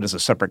grow it as a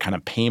separate kind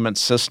of payment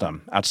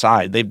system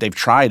outside, they've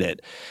tried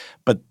it.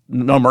 But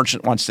no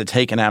merchant wants to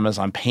take an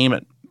Amazon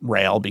payment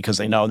rail because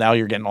they know now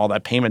you're getting all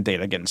that payment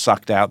data getting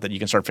sucked out that you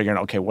can start figuring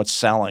out, okay, what's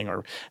selling,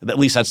 or at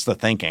least that's the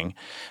thinking.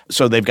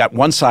 So they've got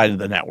one side of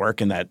the network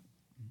in that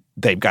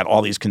they've got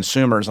all these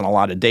consumers and a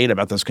lot of data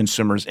about those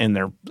consumers in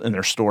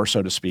their store,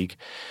 so to speak.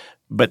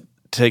 But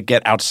to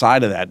get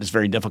outside of that is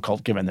very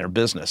difficult given their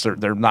business.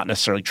 They're not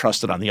necessarily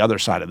trusted on the other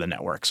side of the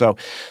network. So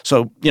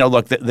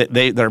look,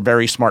 they're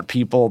very smart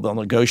people. They'll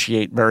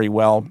negotiate very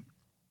well.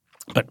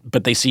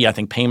 But they see, I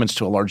think, payments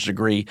to a large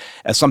degree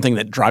as something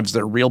that drives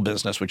their real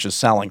business, which is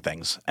selling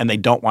things. And they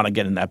don't want to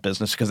get in that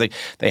business because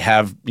they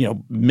have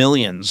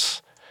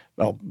millions,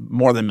 well,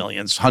 more than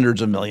millions,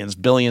 hundreds of millions,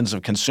 billions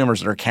of consumers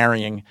that are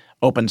carrying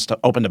open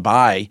to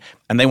buy,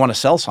 and they want to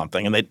sell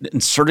something. And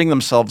inserting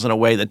themselves in a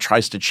way that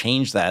tries to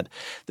change that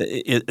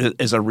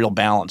is a real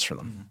balance for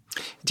them.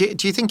 Do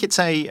you think it's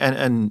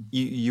and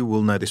you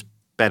will know this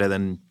better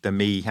than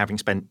me, having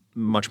spent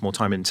much more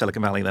time in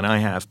Silicon Valley than I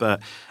have,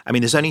 but I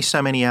mean, there's only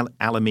so many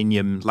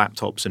aluminium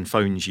laptops and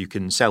phones you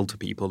can sell to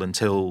people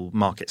until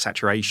market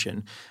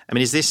saturation. I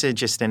mean, is this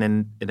just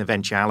an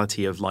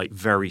eventuality of like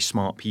very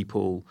smart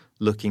people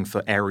looking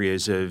for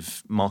areas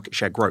of market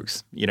share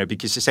growth? You know,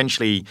 because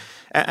essentially,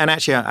 and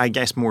actually, I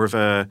guess more of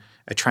a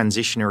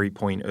transitionary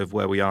point of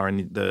where we are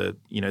in the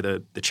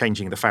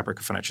changing of the fabric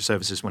of financial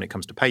services when it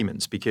comes to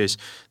payments, because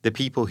the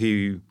people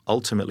who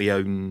ultimately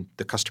own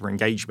the customer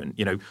engagement,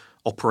 you know,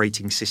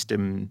 operating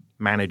system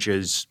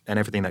managers and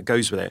everything that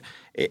goes with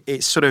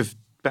it's sort of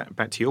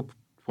back to your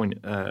point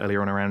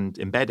earlier on around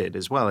embedded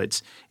as well.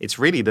 It's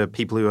really the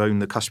people who own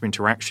the customer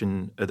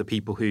interaction are the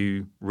people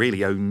who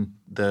really own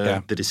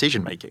the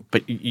decision making.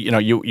 But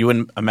you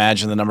wouldn't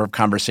imagine the number of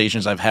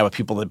conversations I've had with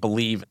people that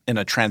believe in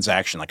a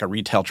transaction, like a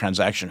retail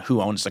transaction,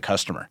 who owns the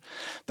customer.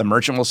 The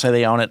merchant will say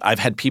they own it. I've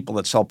had people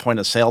that sell point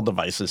of sale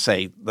devices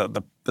say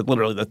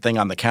literally the thing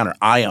on the counter,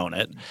 I own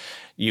it.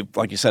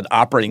 Like you said,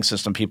 operating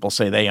system people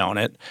say they own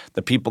it.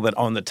 The people that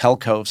own the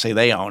telco say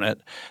they own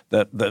it.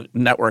 The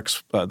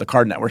networks, the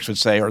card networks would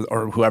say,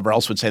 or whoever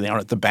else would say they own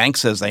it. The bank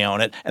says they own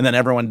it, and then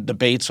everyone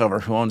debates over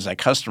who owns that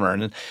customer.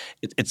 And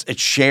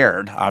it's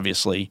shared,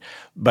 obviously,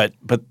 but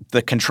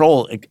the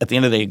control at the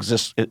end of the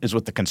day is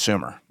with the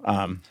consumer.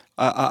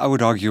 I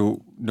would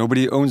argue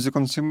nobody owns the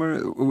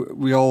consumer.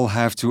 We all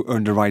have to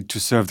earn the right to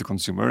serve the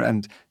consumer,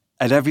 and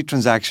at every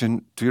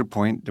transaction, to your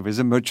point, there is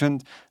a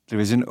merchant, there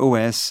is an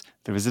OS,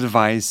 there is a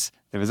device,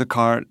 there is a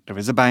card, there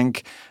is a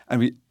bank,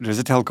 and there is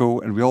a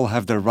telco, and we all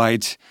have the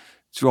right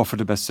to offer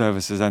the best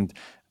services. And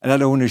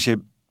that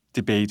ownership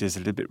debate is a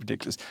little bit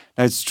ridiculous.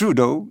 Now, it's true,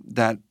 though,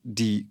 that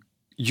the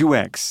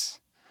UX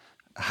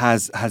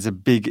has a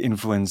big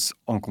influence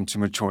on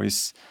consumer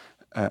choice.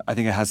 I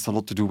think it has a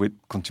lot to do with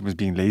consumers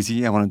being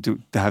lazy. I want to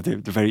have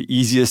the very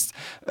easiest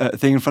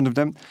thing in front of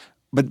them.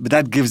 But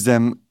that gives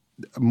them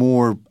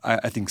more,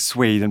 I think,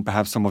 sway than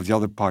perhaps some of the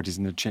other parties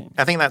in the chain.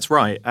 I think that's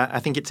right. I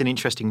think it's an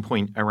interesting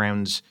point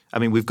around, I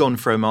mean, we've gone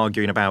from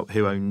arguing about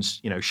who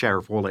owns, share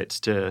of wallets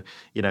to,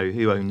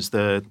 who owns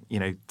the,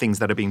 things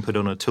that are being put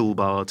on a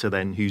toolbar to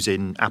then who's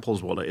in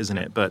Apple's wallet, isn't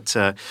it? But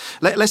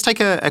let's take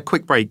a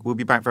quick break. We'll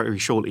be back very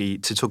shortly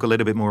to talk a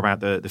little bit more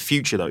about the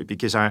future, though,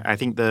 because I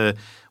think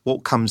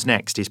what comes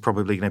next is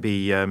probably going to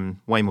be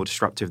way more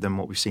disruptive than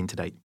what we've seen to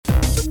date.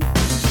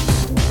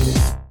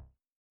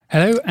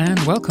 Hello and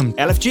welcome,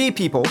 LFG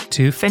people,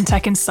 to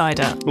FinTech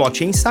Insider,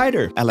 Blockchain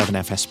Insider,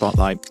 11FS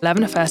Spotlight,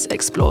 11FS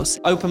Explores,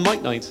 Open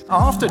Mic Night,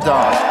 After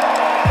Dark.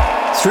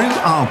 Through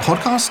our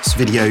podcasts,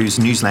 videos,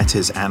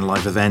 newsletters, and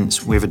live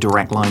events, we have a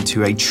direct line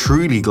to a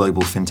truly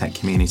global fintech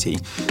community.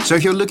 So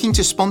if you're looking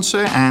to sponsor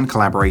and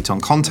collaborate on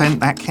content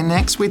that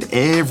connects with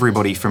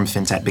everybody from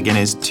fintech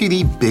beginners to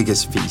the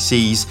biggest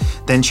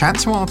VCs, then chat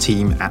to our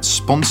team at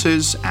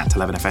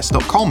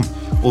sponsors@11fs.com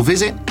or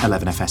visit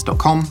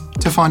 11fs.com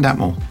to find out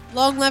more.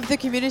 Long live the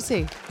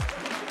community.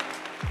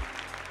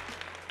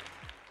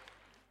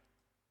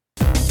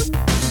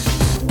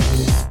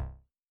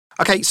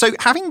 Okay, so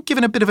having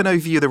given a bit of an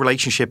overview of the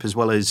relationship as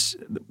well as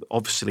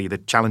obviously the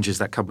challenges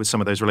that come with some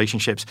of those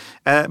relationships,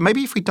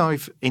 maybe if we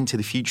dive into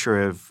the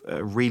future of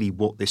really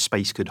what this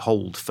space could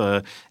hold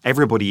for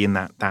everybody in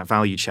that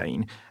value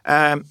chain.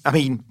 I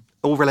mean,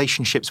 all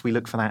relationships, we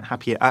look for that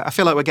happy. I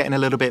feel like we're getting a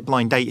little bit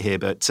blind date here,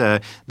 but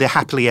the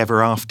happily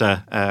ever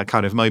after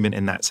kind of moment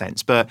in that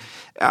sense. But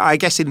I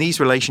guess in these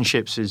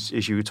relationships,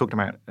 as you were talking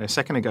about a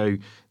second ago,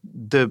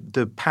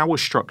 the power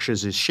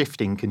structures is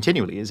shifting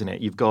continually, isn't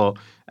it? You've got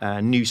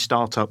new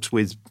startups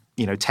with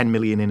 10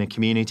 million in a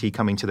community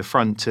coming to the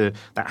front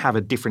that have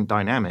a different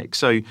dynamic.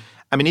 So,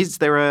 I mean, is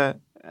there a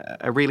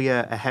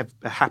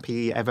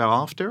happy ever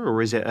after,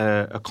 or is it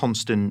a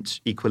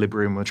constant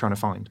equilibrium we're trying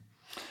to find?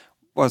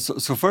 Well,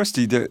 so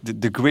firstly,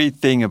 the great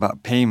thing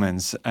about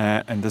payments,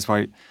 and that's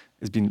why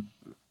it's been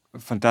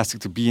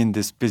fantastic to be in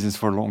this business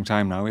for a long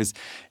time now, is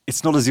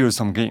it's not a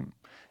zero-sum game.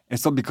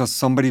 It's not because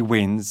somebody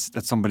wins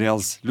that somebody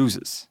else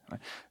loses. Right?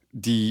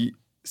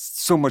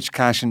 So much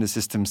cash in the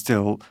system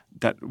still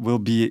that will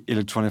be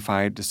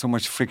electronified. There's so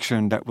much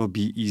friction that will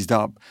be eased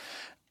up.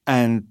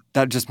 And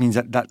that just means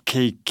that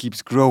cake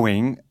keeps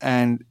growing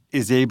and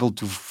is able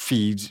to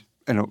feed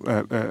a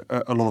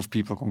lot of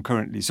people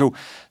concurrently. So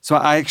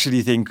I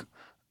actually think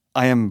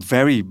I am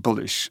very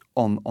bullish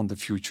on the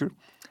future.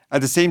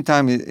 At the same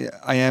time,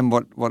 I am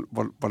what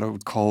I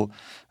would call,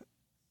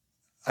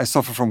 I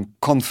suffer from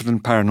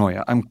confident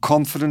paranoia. I'm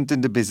confident in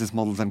the business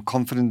models, I'm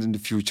confident in the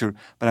future,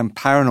 but I'm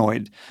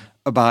paranoid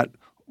about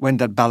when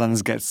that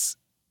balance gets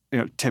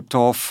tipped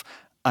off.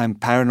 I'm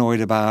paranoid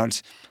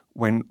about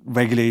when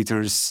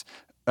regulators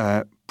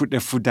put their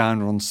foot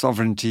down on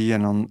sovereignty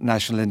and on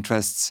national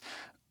interests,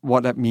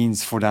 what that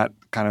means for that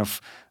kind of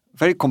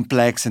very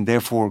complex and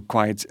therefore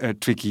quite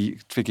tricky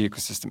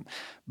ecosystem.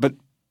 But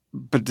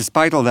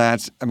despite all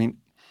that, I mean,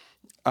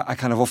 I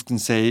kind of often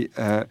say,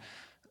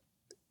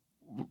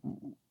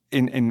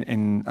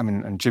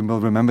 and Jim will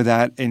remember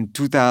that in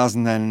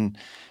 2008,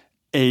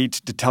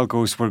 2008, the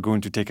telcos were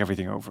going to take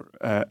everything over.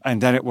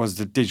 And then it was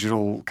the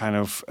digital kind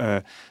of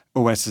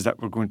OSs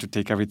that were going to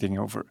take everything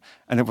over.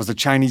 And it was the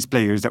Chinese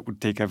players that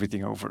would take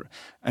everything over.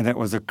 And it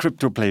was the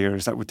crypto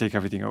players that would take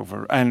everything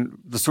over. And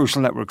the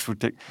social networks would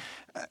take...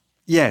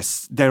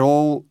 Yes, they're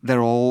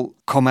all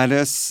come at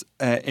us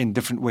in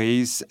different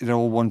ways. They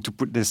all want to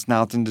put their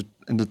snout in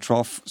the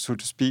trough, so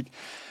to speak.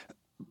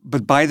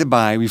 But by the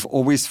by, we've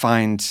always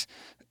find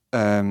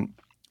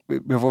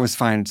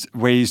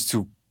ways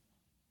to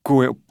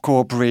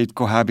cooperate,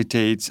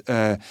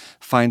 cohabitate,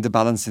 find the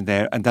balance in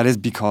there. And that is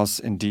because,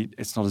 indeed,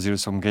 it's not a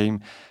zero-sum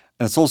game.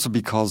 And it's also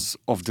because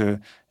of the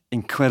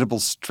incredible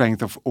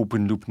strength of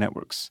open-loop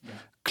networks. Yeah.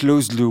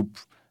 Closed loop,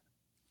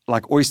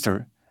 like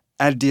Oyster,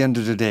 at the end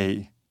of the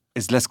day,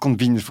 is less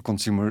convenient for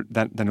consumer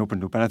than open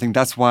loop. And I think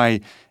that's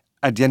why,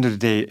 at the end of the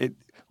day,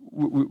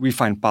 we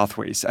find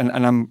pathways.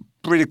 And I'm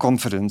pretty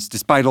confident,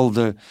 despite all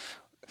the...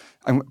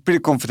 I'm pretty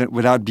confident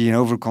without being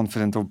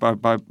overconfident or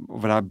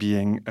without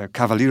being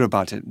cavalier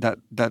about it,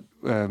 that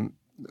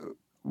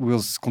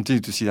we'll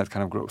continue to see that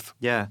kind of growth.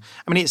 Yeah.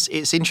 I mean,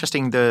 it's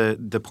interesting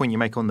the point you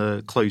make on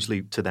the closed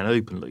loop to then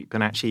open loop.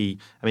 And actually,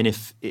 I mean,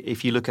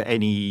 if you look at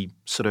any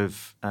sort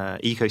of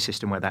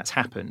ecosystem where that's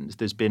happened,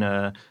 there's been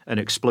an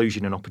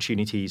explosion in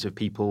opportunities of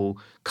people,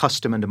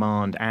 customer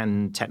demand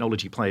and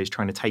technology players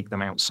trying to take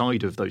them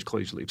outside of those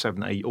closed loops,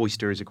 haven't they?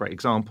 Oyster is a great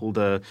example.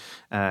 The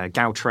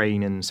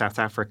Gautrain in South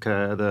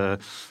Africa,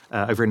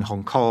 over in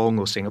Hong Kong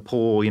or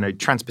Singapore,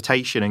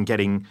 transportation and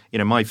getting,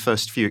 my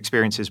first few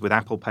experiences with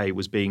Apple Pay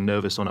was being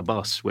nervous on a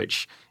bus,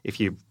 which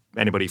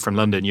anybody from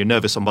London, you're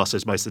nervous on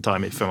buses most of the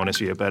time, if I'm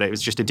honest with you, but it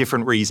was just a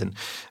different reason.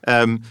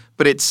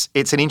 But it's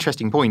an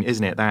interesting point,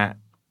 isn't it, that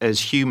as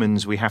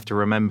humans, we have to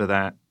remember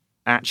that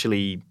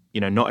actually,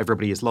 not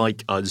everybody is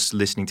like us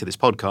listening to this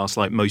podcast.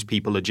 Like most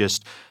people are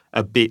just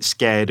a bit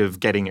scared of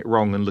getting it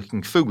wrong and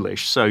looking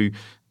foolish. So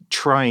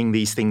trying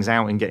these things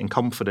out and getting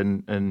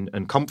confident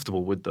and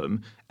comfortable with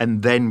them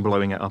and then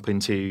blowing it up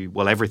into,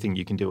 well, everything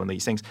you can do on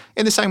these things.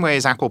 In the same way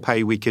as Apple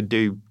Pay, we could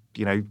do,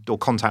 or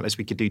contactless,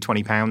 we could do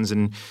 £20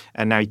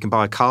 and now you can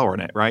buy a car on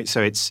it, right?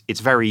 So it's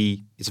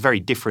very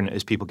different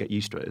as people get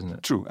used to it, isn't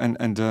it? True.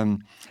 And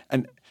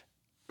I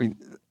mean,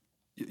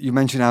 you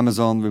mentioned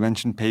Amazon, we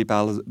mentioned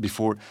PayPal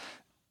before.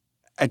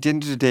 At the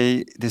end of the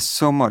day, there's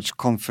so much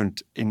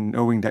comfort in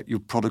knowing that your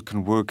product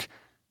can work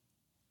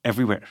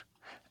everywhere.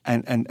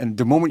 And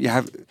the moment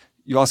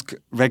you ask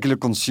regular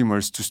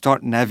consumers to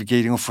start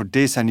navigating, for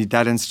this I need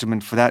that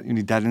instrument, for that you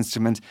need that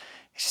instrument,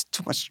 it's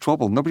too much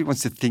trouble. Nobody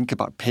wants to think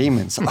about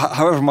payments.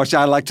 However much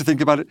I like to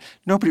think about it,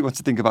 nobody wants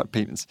to think about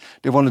payments.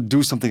 They want to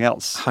do something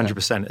else.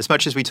 100%. As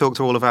much as we talk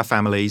to all of our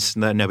families,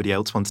 nobody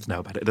else wants to know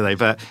about it, do they?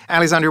 But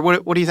Alexandra,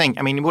 what do you think?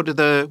 I mean, what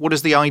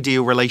does the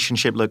ideal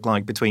relationship look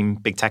like between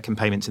big tech and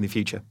payments in the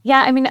future?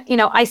 Yeah, I mean,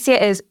 I see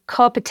it as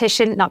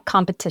co-opetition, not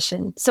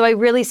competition. So I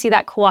really see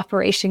that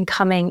cooperation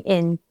coming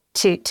in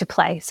to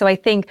play. So I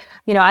think,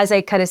 as I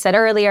kind of said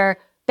earlier,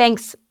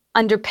 banks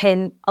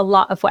underpin a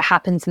lot of what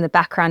happens in the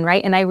background,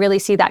 right? And I really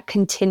see that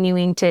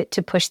continuing to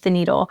push the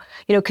needle.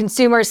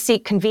 Consumers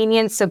seek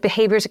convenience, so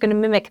behaviors are going to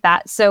mimic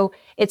that. So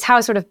it's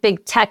how sort of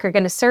big tech are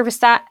going to service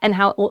that and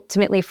how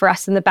ultimately for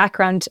us in the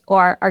background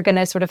are going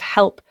to sort of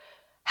help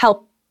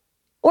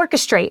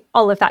orchestrate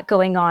all of that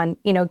going on,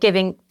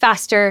 giving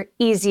faster,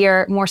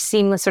 easier, more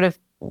seamless sort of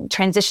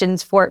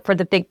transitions for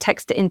the big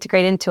techs to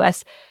integrate into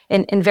us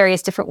in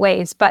various different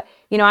ways. But,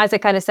 as I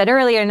kind of said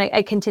earlier, and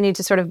I continue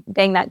to sort of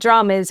bang that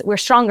drum, is we're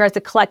stronger as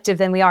a collective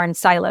than we are in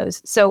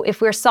silos. So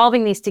if we're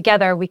solving these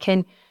together, we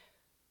can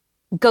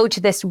go to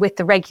this with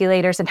the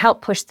regulators and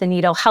help push the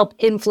needle, help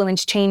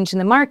influence change in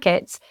the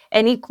markets,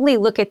 and equally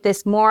look at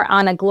this more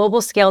on a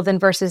global scale than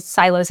versus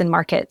silos in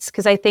markets.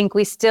 Because I think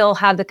we still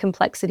have the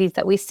complexities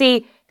that we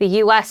see, the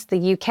US,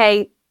 the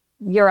UK,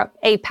 Europe,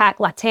 APAC,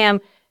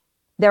 LATAM.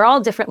 They're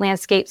all different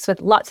landscapes with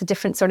lots of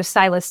different sort of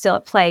silos still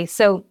at play.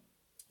 So,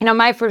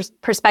 my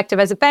perspective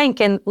as a bank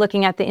and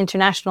looking at the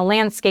international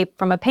landscape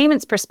from a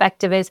payments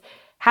perspective is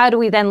how do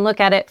we then look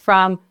at it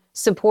from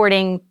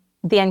supporting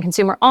the end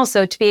consumer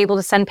also to be able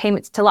to send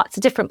payments to lots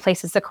of different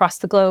places across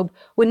the globe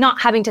with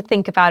not having to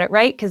think about it,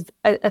 right? Because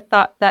a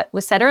thought that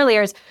was said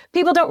earlier is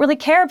people don't really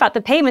care about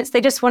the payments. They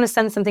just want to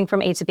send something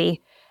from A to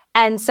B.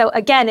 And so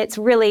again, it's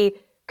really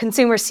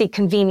consumers seek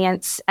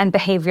convenience and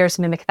behaviors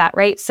mimic that,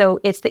 right? So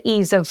it's the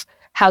ease of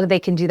how they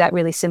can do that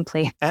really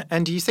simply.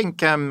 And do you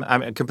think,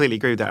 I completely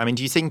agree with that. I mean,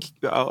 do you think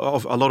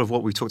a lot of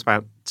what we've talked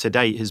about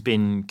today has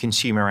been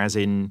consumer as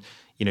in,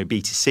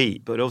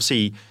 B2C, but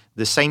obviously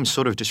the same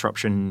sort of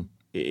disruption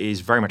is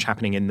very much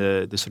happening in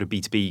the sort of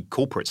B2B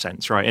corporate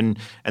sense, right? And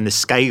the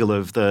scale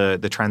of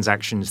the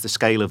transactions, the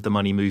scale of the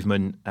money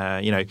movement,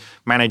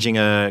 managing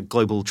a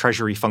global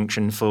treasury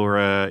function for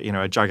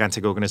a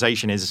gigantic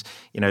organization is,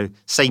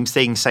 same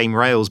thing, same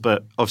rails,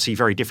 but obviously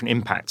very different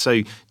impact.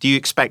 So do you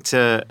expect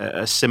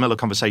a similar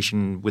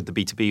conversation with the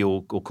B2B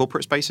or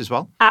corporate space as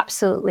well?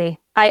 Absolutely.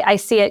 I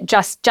see it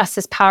just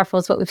as powerful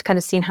as what we've kind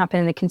of seen happen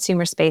in the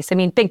consumer space. I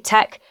mean, big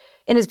tech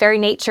in its very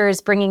nature is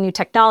bringing new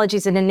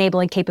technologies and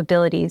enabling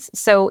capabilities.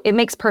 So it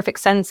makes perfect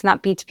sense in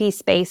that B2B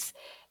space.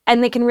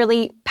 And they can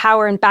really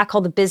power and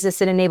backhaul the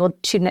business and enable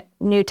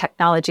new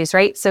technologies,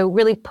 right? So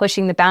really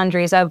pushing the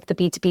boundaries of the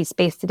B2B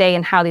space today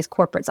and how these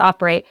corporates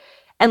operate.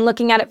 And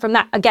looking at it from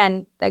that,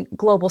 again, the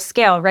global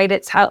scale, right?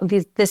 It's how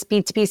this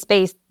B2B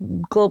space,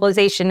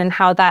 globalization, and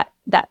how that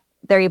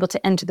they're able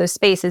to enter those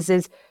spaces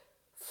is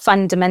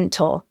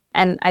fundamental.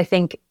 And I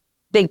think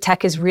big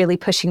tech is really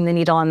pushing the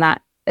needle on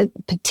that,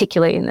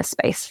 particularly in this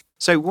space.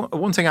 So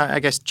one thing I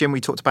guess, Jim,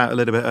 we talked about a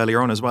little bit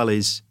earlier on as well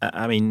is,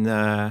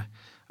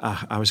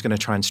 I was going to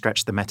try and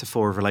stretch the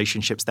metaphor of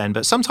relationships then,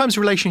 but sometimes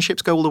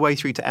relationships go all the way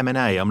through to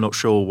M&A. I'm not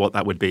sure what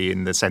that would be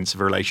in the sense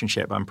of a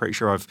relationship. I'm pretty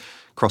sure I've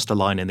crossed a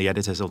line and the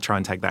editors will try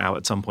and take that out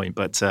at some point.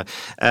 But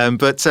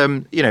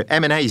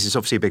M&As is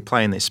obviously a big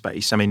play in this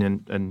space. I mean,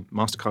 and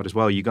MasterCard as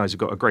well, you guys have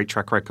got a great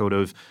track record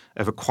of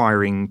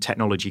acquiring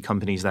technology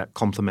companies that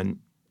complement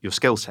your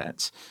skill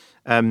sets.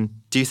 Do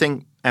you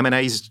think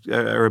M&As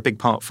are a big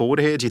part forward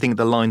here? Do you think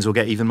the lines will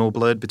get even more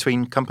blurred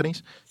between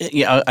companies?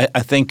 Yeah,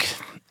 I think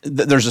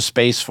there's a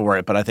space for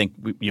it, but I think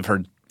you've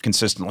heard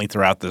consistently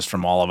throughout this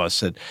from all of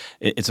us that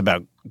it's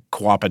about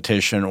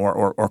co-opetition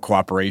or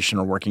cooperation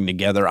or working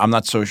together. I'm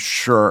not so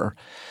sure.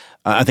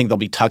 I think there'll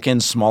be tuck-in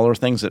smaller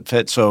things that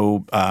fit.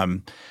 So,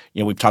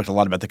 we've talked a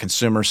lot about the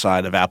consumer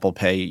side of Apple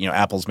Pay.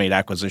 Apple's made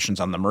acquisitions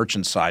on the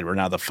merchant side where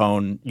now the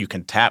phone, you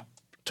can tap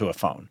to a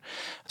phone.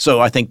 So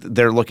I think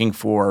they're looking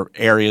for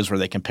areas where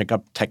they can pick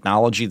up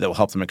technology that will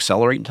help them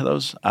accelerate into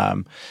those.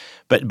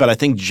 But I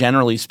think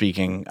generally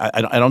speaking,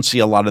 I don't see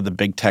a lot of the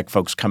big tech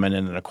folks coming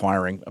in and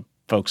acquiring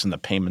folks in the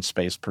payment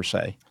space per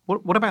se.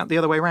 What about the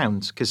other way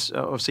around? Because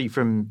obviously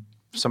from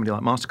somebody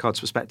like MasterCard's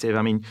perspective,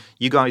 I mean,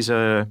 you guys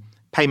are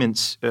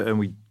payments, and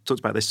we talked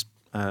about this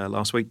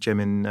last week,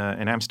 Jim, in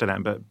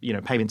Amsterdam, but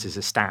payments is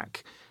a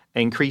stack.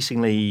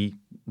 Increasingly,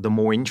 the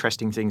more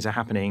interesting things are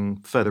happening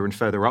further and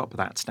further up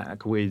that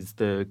stack with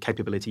the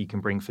capability you can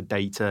bring for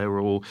data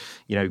or,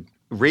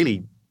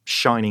 really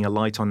shining a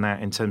light on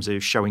that in terms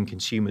of showing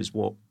consumers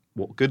what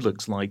good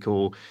looks like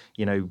or,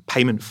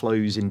 payment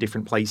flows in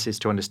different places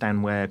to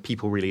understand where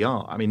people really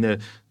are. I mean,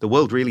 the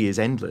world really is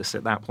endless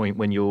at that point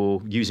when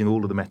you're using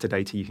all of the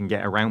metadata you can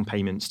get around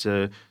payments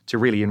to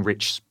really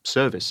enrich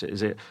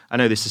services. I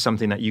know this is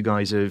something that you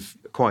guys have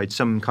acquired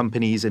some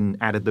companies and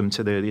added them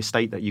to the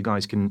estate that you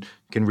guys can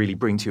really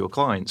bring to your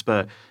clients.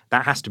 But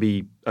that has to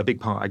be a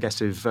big part, I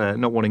guess, of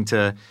not wanting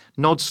to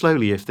nod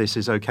slowly if this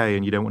is okay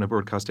and you don't want to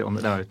broadcast it on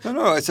the nose.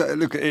 No. It's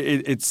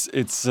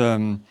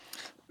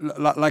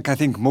like I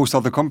think most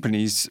other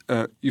companies,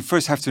 you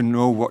first have to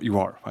know what you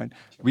are, right?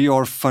 We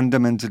are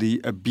fundamentally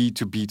a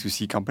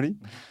B2B2C company.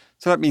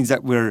 So that means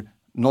that we're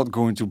not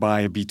going to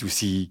buy a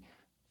B2C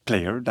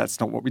player. That's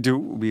not what we do.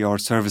 We are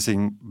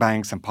servicing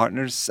banks and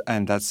partners,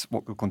 and that's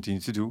what we'll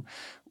continue to do.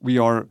 We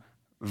are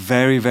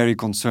very, very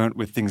concerned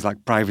with things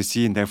like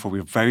privacy, and therefore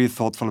we're very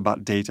thoughtful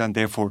about data, and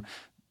therefore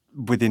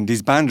within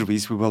these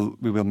boundaries we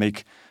will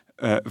make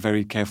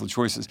very careful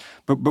choices.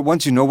 But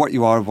once you know what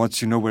you are, once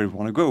you know where you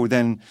want to go,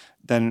 then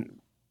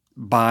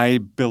buy,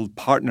 build,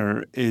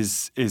 partner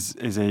is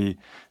an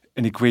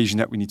equation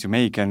that we need to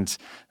make. And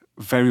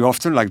very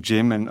often, like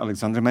Jim and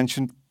Alexander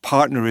mentioned,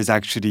 partner is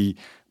actually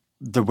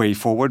the way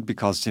forward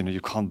because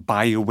you can't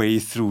buy your way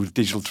through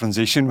digital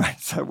transition, right?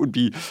 That would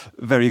be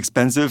very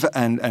expensive,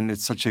 and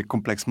it's such a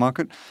complex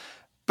market.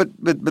 But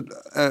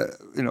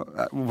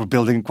we're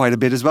building quite a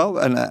bit as well,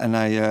 and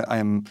I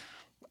am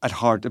at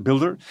heart a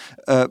builder.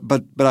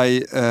 But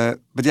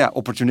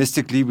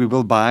opportunistically we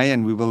will buy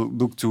and we will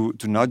look to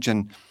nudge,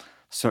 and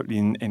certainly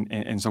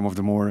in some of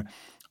the more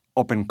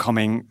up and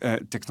coming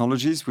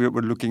technologies, we're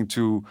looking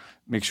to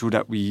make sure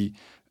that we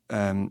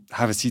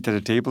have a seat at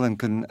the table and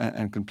can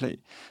play.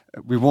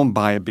 We won't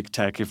buy a big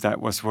tech if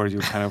that was where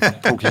you're kind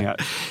of poking at.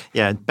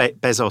 Yeah,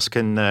 Bezos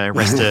can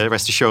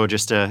rest assured.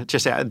 Just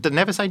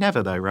never say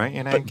never, though,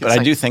 right? But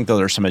I do think though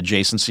there's some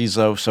adjacencies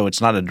though, so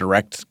it's not a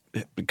direct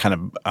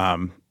kind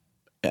of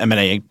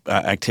M&A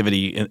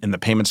activity in the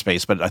payment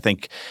space, but I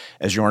think,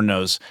 as Jorn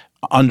knows,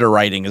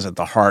 underwriting is at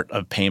the heart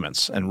of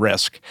payments and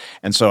risk.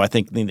 And so I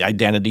think in the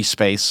identity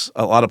space,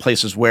 a lot of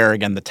places where,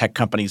 again, the tech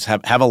companies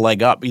have a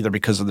leg up either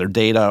because of their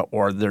data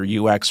or their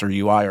UX or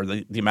UI or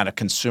the amount of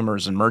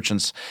consumers and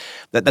merchants,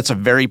 that's a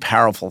very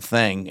powerful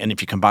thing. And if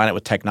you combine it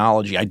with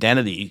technology,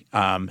 identity,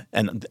 and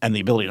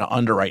the ability to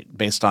underwrite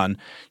based on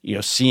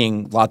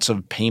seeing lots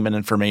of payment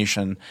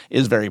information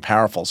is very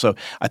powerful. So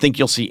I think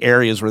you'll see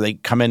areas where they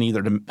come in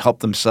either to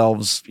help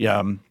themselves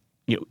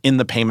in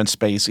the payment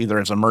space, either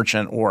as a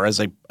merchant or as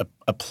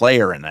a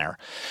player in there.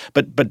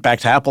 But back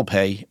to Apple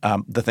Pay,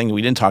 the thing that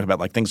we didn't talk about,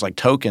 like things like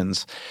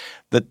tokens,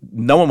 that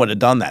no one would have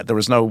done that. There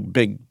was no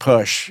big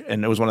push.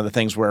 And it was one of the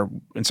things where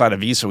inside of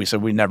Visa, we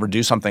said we'd never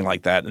do something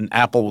like that. And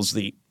Apple was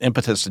the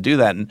impetus to do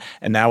that.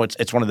 And now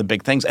it's one of the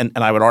big things. And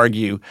I would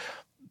argue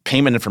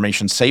payment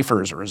information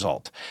safer as a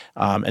result.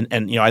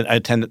 I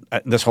tend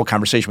this whole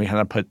conversation, we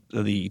kind of put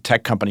the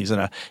tech companies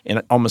in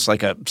almost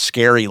like a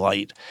scary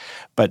light.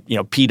 But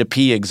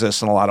P2P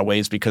exists in a lot of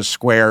ways because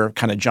Square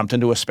kind of jumped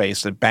into a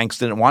space that banks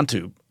didn't want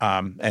to.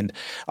 And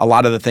a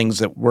lot of the things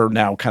that we're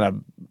now kind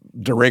of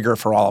de rigueur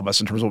for all of us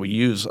in terms of what we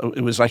use.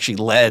 It was actually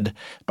led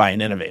by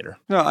an innovator.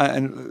 No,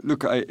 and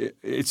look,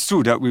 it's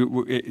true that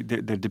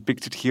they're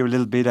depicted here a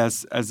little bit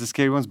as the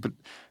scary ones, but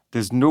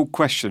there's no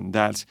question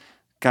that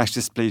cash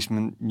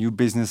displacement, new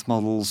business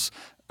models,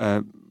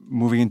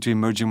 moving into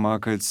emerging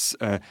markets,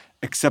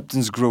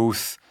 acceptance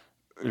growth.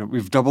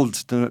 We've doubled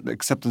the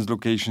acceptance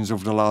locations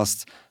over the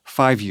last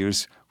 5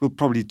 years. We'll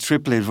probably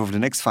triple it over the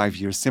next 5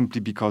 years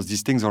simply because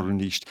these things are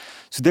unleashed.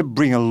 So they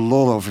bring a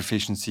lot of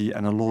efficiency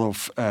and a lot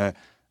of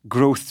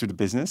growth to the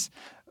business.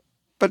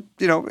 But,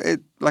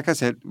 like I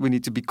said, we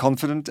need to be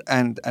confident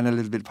and a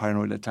little bit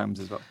paranoid at times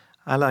as well.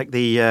 I like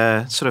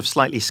the sort of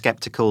slightly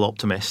skeptical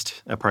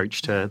optimist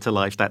approach to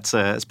life.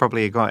 It's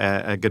probably quite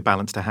a good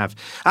balance to have.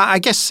 I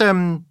guess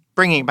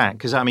bringing it back,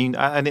 because I think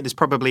there's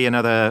probably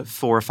another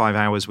 4 or 5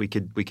 hours we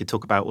could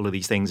talk about all of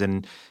these things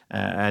and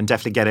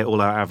definitely get it all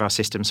out of our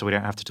system so we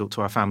don't have to talk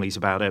to our families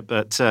about it.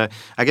 But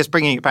I guess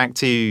bringing it back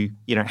to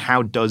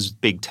how does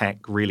big tech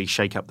really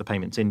shake up the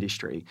payments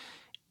industry?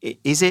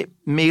 Is it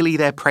merely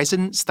their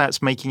presence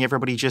that's making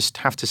everybody just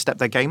have to step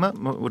their game up?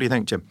 What do you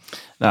think, Jim?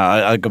 No,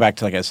 I'll go back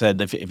to, like I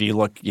said, if you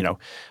look,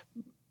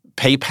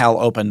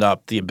 PayPal opened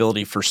up the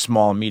ability for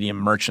small and medium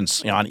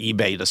merchants on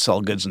eBay to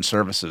sell goods and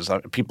services.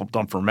 People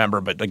don't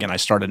remember, but again, I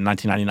started in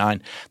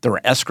 1999. There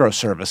were escrow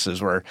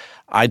services where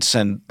I'd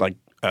send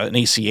an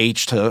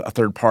ACH to a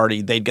third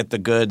party. They'd get the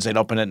goods. They'd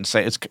open it and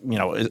say,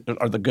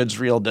 are the goods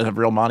real? Do they have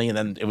real money? And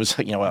then it was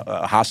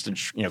a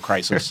hostage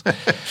crisis.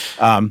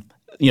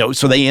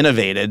 So they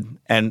innovated,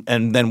 and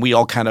then we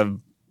all kind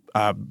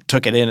of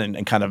took it in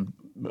and kind of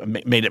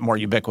made it more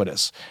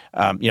ubiquitous.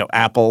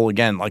 Apple,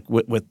 again, like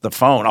with the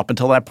phone, up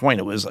until that point,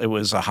 it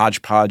was a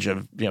hodgepodge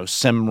of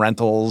SIM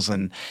rentals,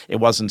 and it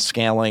wasn't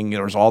scaling.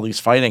 There was all these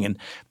fighting, and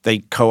they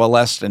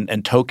coalesced,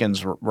 and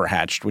tokens were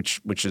hatched,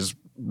 which is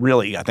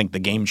really, I think, the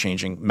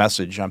game-changing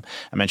message. I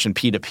mentioned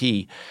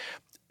P2P.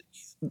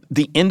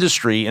 The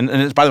industry,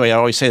 and by the way, I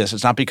always say this,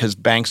 it's not because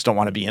banks don't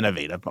want to be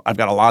innovative. I've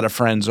got a lot of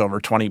friends over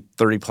 20,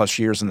 30 plus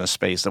years in this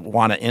space that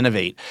want to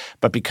innovate,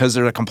 but because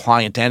they're a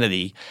compliant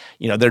entity,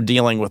 they're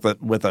dealing with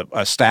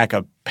a stack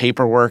of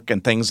paperwork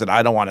and things that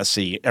I don't want to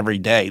see every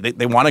day.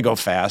 They want to go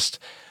fast.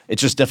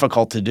 It's just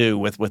difficult to do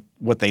with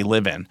what they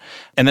live in.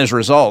 And as a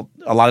result,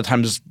 a lot of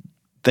times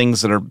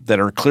things that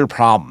are clear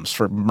problems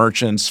for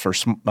merchants, for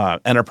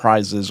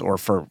enterprises, or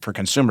for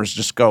consumers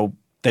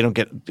they don't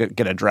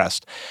get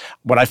addressed.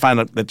 What I find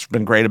that's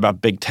been great about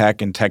big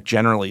tech and tech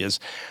generally is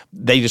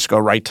they just go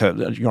right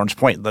to Jorn's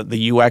point,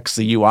 the UX,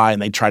 the UI,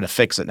 and they try to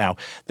fix it. Now,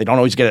 they don't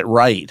always get it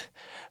right,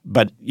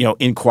 but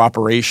in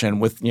cooperation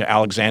with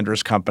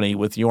Alexander's company,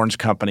 with Jorn's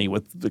company,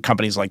 with the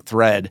companies like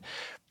Thread,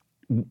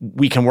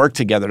 we can work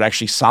together to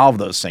actually solve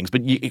those things.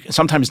 But you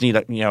sometimes need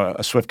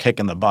a swift kick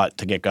in the butt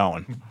to get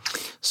going.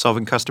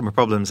 Solving customer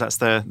problems, that's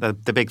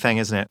the big thing,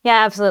 isn't it?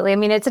 Yeah, absolutely.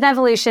 It's an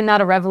evolution,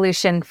 not a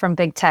revolution from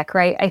big tech,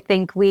 right? I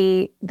think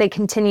they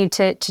continue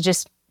to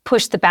just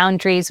push the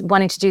boundaries,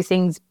 wanting to do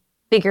things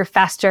bigger,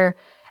 faster,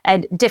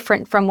 and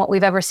different from what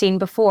we've ever seen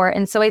before.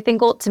 And so I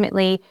think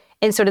ultimately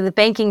in sort of the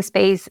banking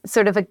space,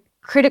 sort of a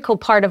critical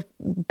part of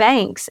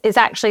banks is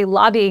actually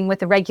lobbying with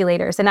the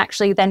regulators and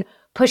actually then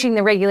pushing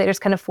the regulators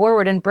kind of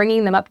forward and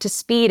bringing them up to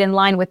speed in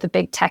line with the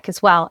big tech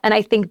as well. And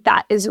I think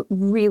that is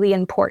really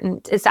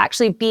important. It's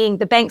actually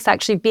the banks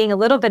actually being a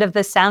little bit of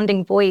the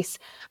sounding voice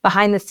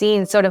behind the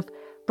scenes, sort of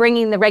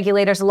bringing the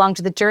regulators along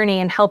to the journey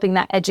and helping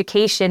that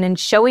education and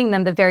showing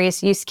them the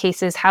various use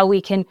cases, how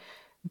we can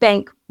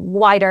bank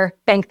wider,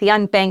 bank the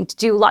unbanked,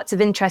 do lots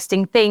of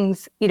interesting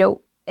things,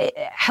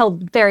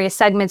 help various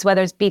segments,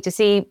 whether it's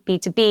B2C,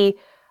 B2B.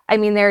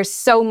 There's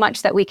so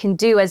much that we can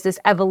do as this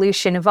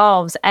evolution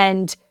evolves.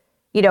 And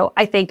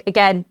I think,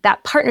 again,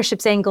 that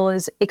partnerships angle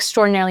is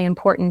extraordinarily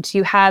important.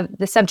 You have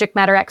the subject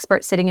matter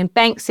experts sitting in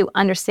banks who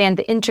understand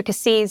the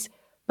intricacies,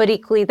 but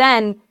equally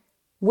then,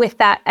 with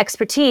that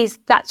expertise,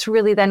 that's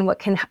really then what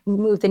can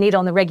move the needle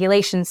on the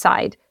regulation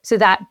side. So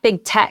that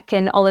big tech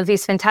and all of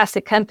these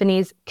fantastic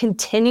companies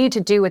continue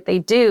to do what they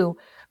do,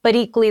 but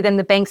equally then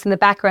the banks in the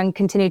background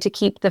continue to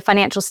keep the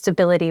financial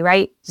stability,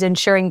 right?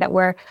 Ensuring that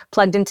we're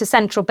plugged into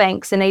central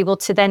banks and able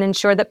to then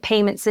ensure that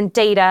payments and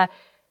data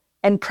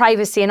and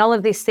privacy and all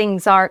of these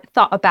things are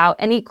thought about,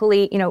 and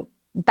equally,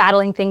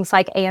 battling things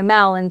like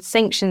AML and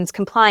sanctions,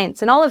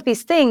 compliance, and all of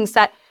these things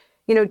that,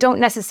 don't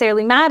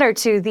necessarily matter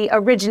to the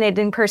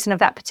originating person of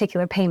that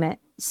particular payment.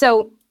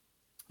 So,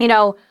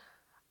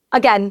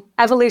 again,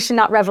 evolution,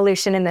 not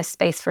revolution in this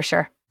space for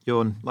sure.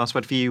 Jorn, last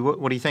word for you.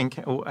 What do you think?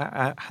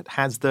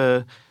 Has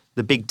the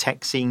big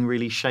tech scene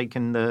really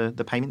shaken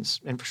the payments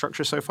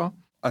infrastructure so far?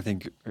 I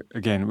think,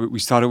 again, we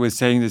started with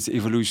saying this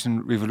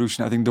evolution,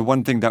 revolution. I think the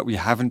one thing that we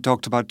haven't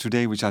talked about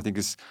today, which I think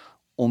is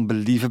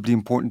unbelievably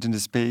important in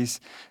this space,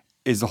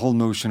 is the whole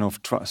notion of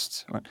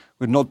trust. Right?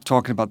 We're not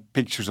talking about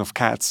pictures of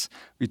cats.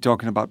 We're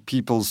talking about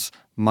people's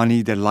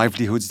money, their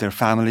livelihoods, their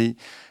family.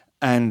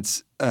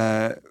 And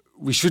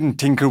we shouldn't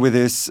tinker with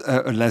this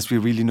unless we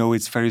really know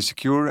it's very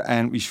secure,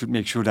 and we should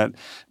make sure that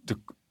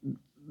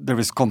there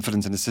is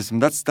confidence in the system.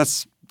 That's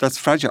that's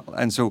fragile.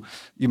 And so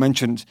you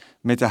mentioned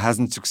Meta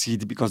hasn't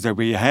succeeded because they're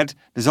way ahead.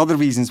 There's other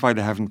reasons why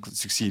they haven't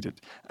succeeded.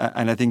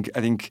 And I think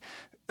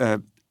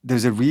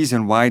there's a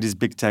reason why this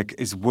big tech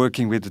is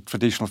working with the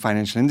traditional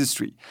financial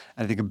industry.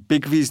 And I think a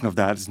big reason of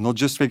that is not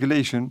just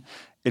regulation,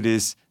 it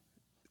is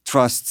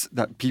trust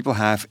that people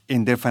have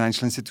in their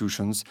financial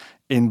institutions,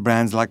 in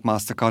brands like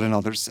MasterCard and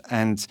others.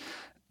 And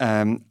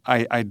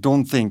I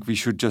don't think we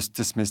should just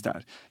dismiss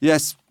that.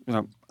 Yes,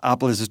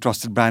 Apple is a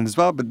trusted brand as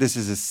well, but this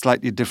is a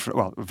slightly different,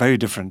 well, very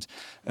different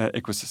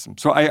ecosystem.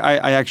 So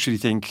I actually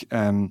think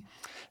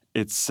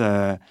it's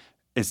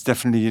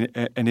definitely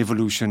an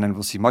evolution, and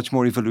we'll see much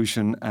more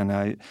evolution. And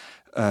I,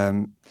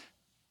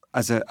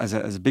 as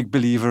a big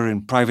believer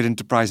in private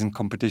enterprise and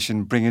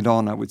competition, bring it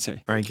on, I would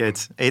say. Very good.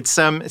 It's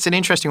an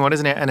interesting one,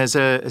 isn't it? And as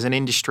an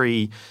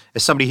industry,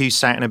 as somebody who's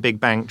sat in a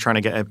big bank trying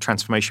to get a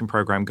transformation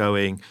program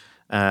going,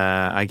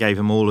 I gave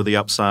them all of the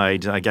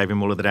upside, I gave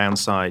them all of the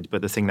downside,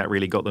 but the thing that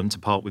really got them to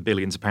part with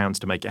billions of pounds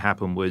to make it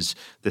happen was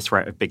the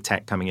threat of big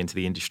tech coming into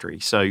the industry.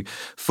 So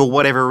for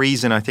whatever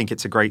reason, I think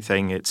it's a great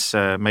thing. It's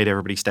made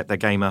everybody step their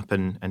game up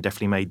and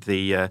definitely made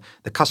the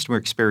customer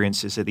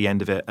experiences at the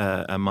end of it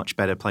a much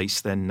better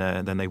place than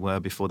they were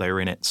before they were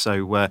in it.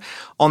 So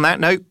on that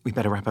note, we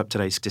better wrap up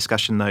today's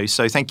discussion though.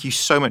 So thank you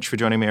so much for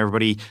joining me,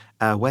 everybody.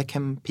 Where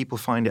can people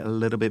find it a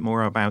little bit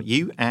more about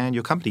you and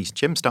your companies?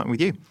 Jim, starting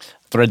with you.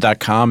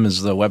 Thread.com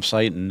is the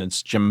website, and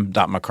it's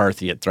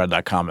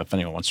jim.mccarthy@thread.com if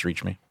anyone wants to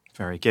reach me.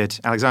 Very good.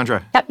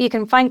 Alexandra. Yep, you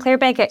can find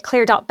ClearBank at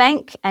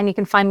clear.bank, and you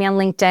can find me on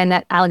LinkedIn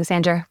at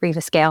Alexandra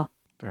Rivascale.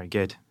 Very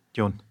good.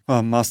 Jorn.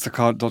 Well,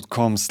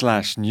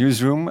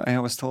 mastercard.com/newsroom, I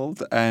was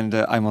told, and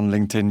I'm on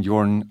LinkedIn,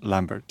 Jorn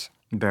Lambert.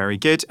 Very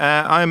good.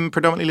 I'm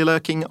predominantly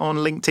lurking on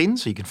LinkedIn,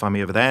 so you can find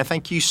me over there.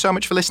 Thank you so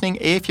much for listening.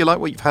 If you like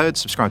what you've heard,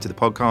 subscribe to the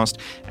podcast,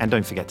 and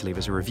don't forget to leave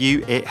us a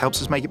review. It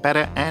helps us make it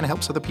better and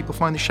helps other people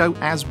find the show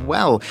as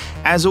well.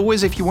 As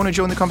always, if you want to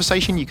join the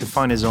conversation, you can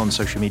find us on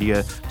social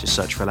media. Just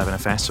search for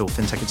 11FS or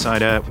FinTech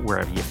Insider,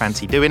 wherever you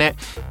fancy doing it,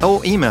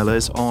 or email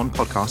us on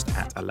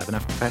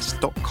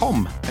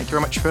podcast@11fs.com. Thank you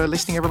very much for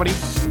listening, everybody.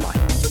 Bye.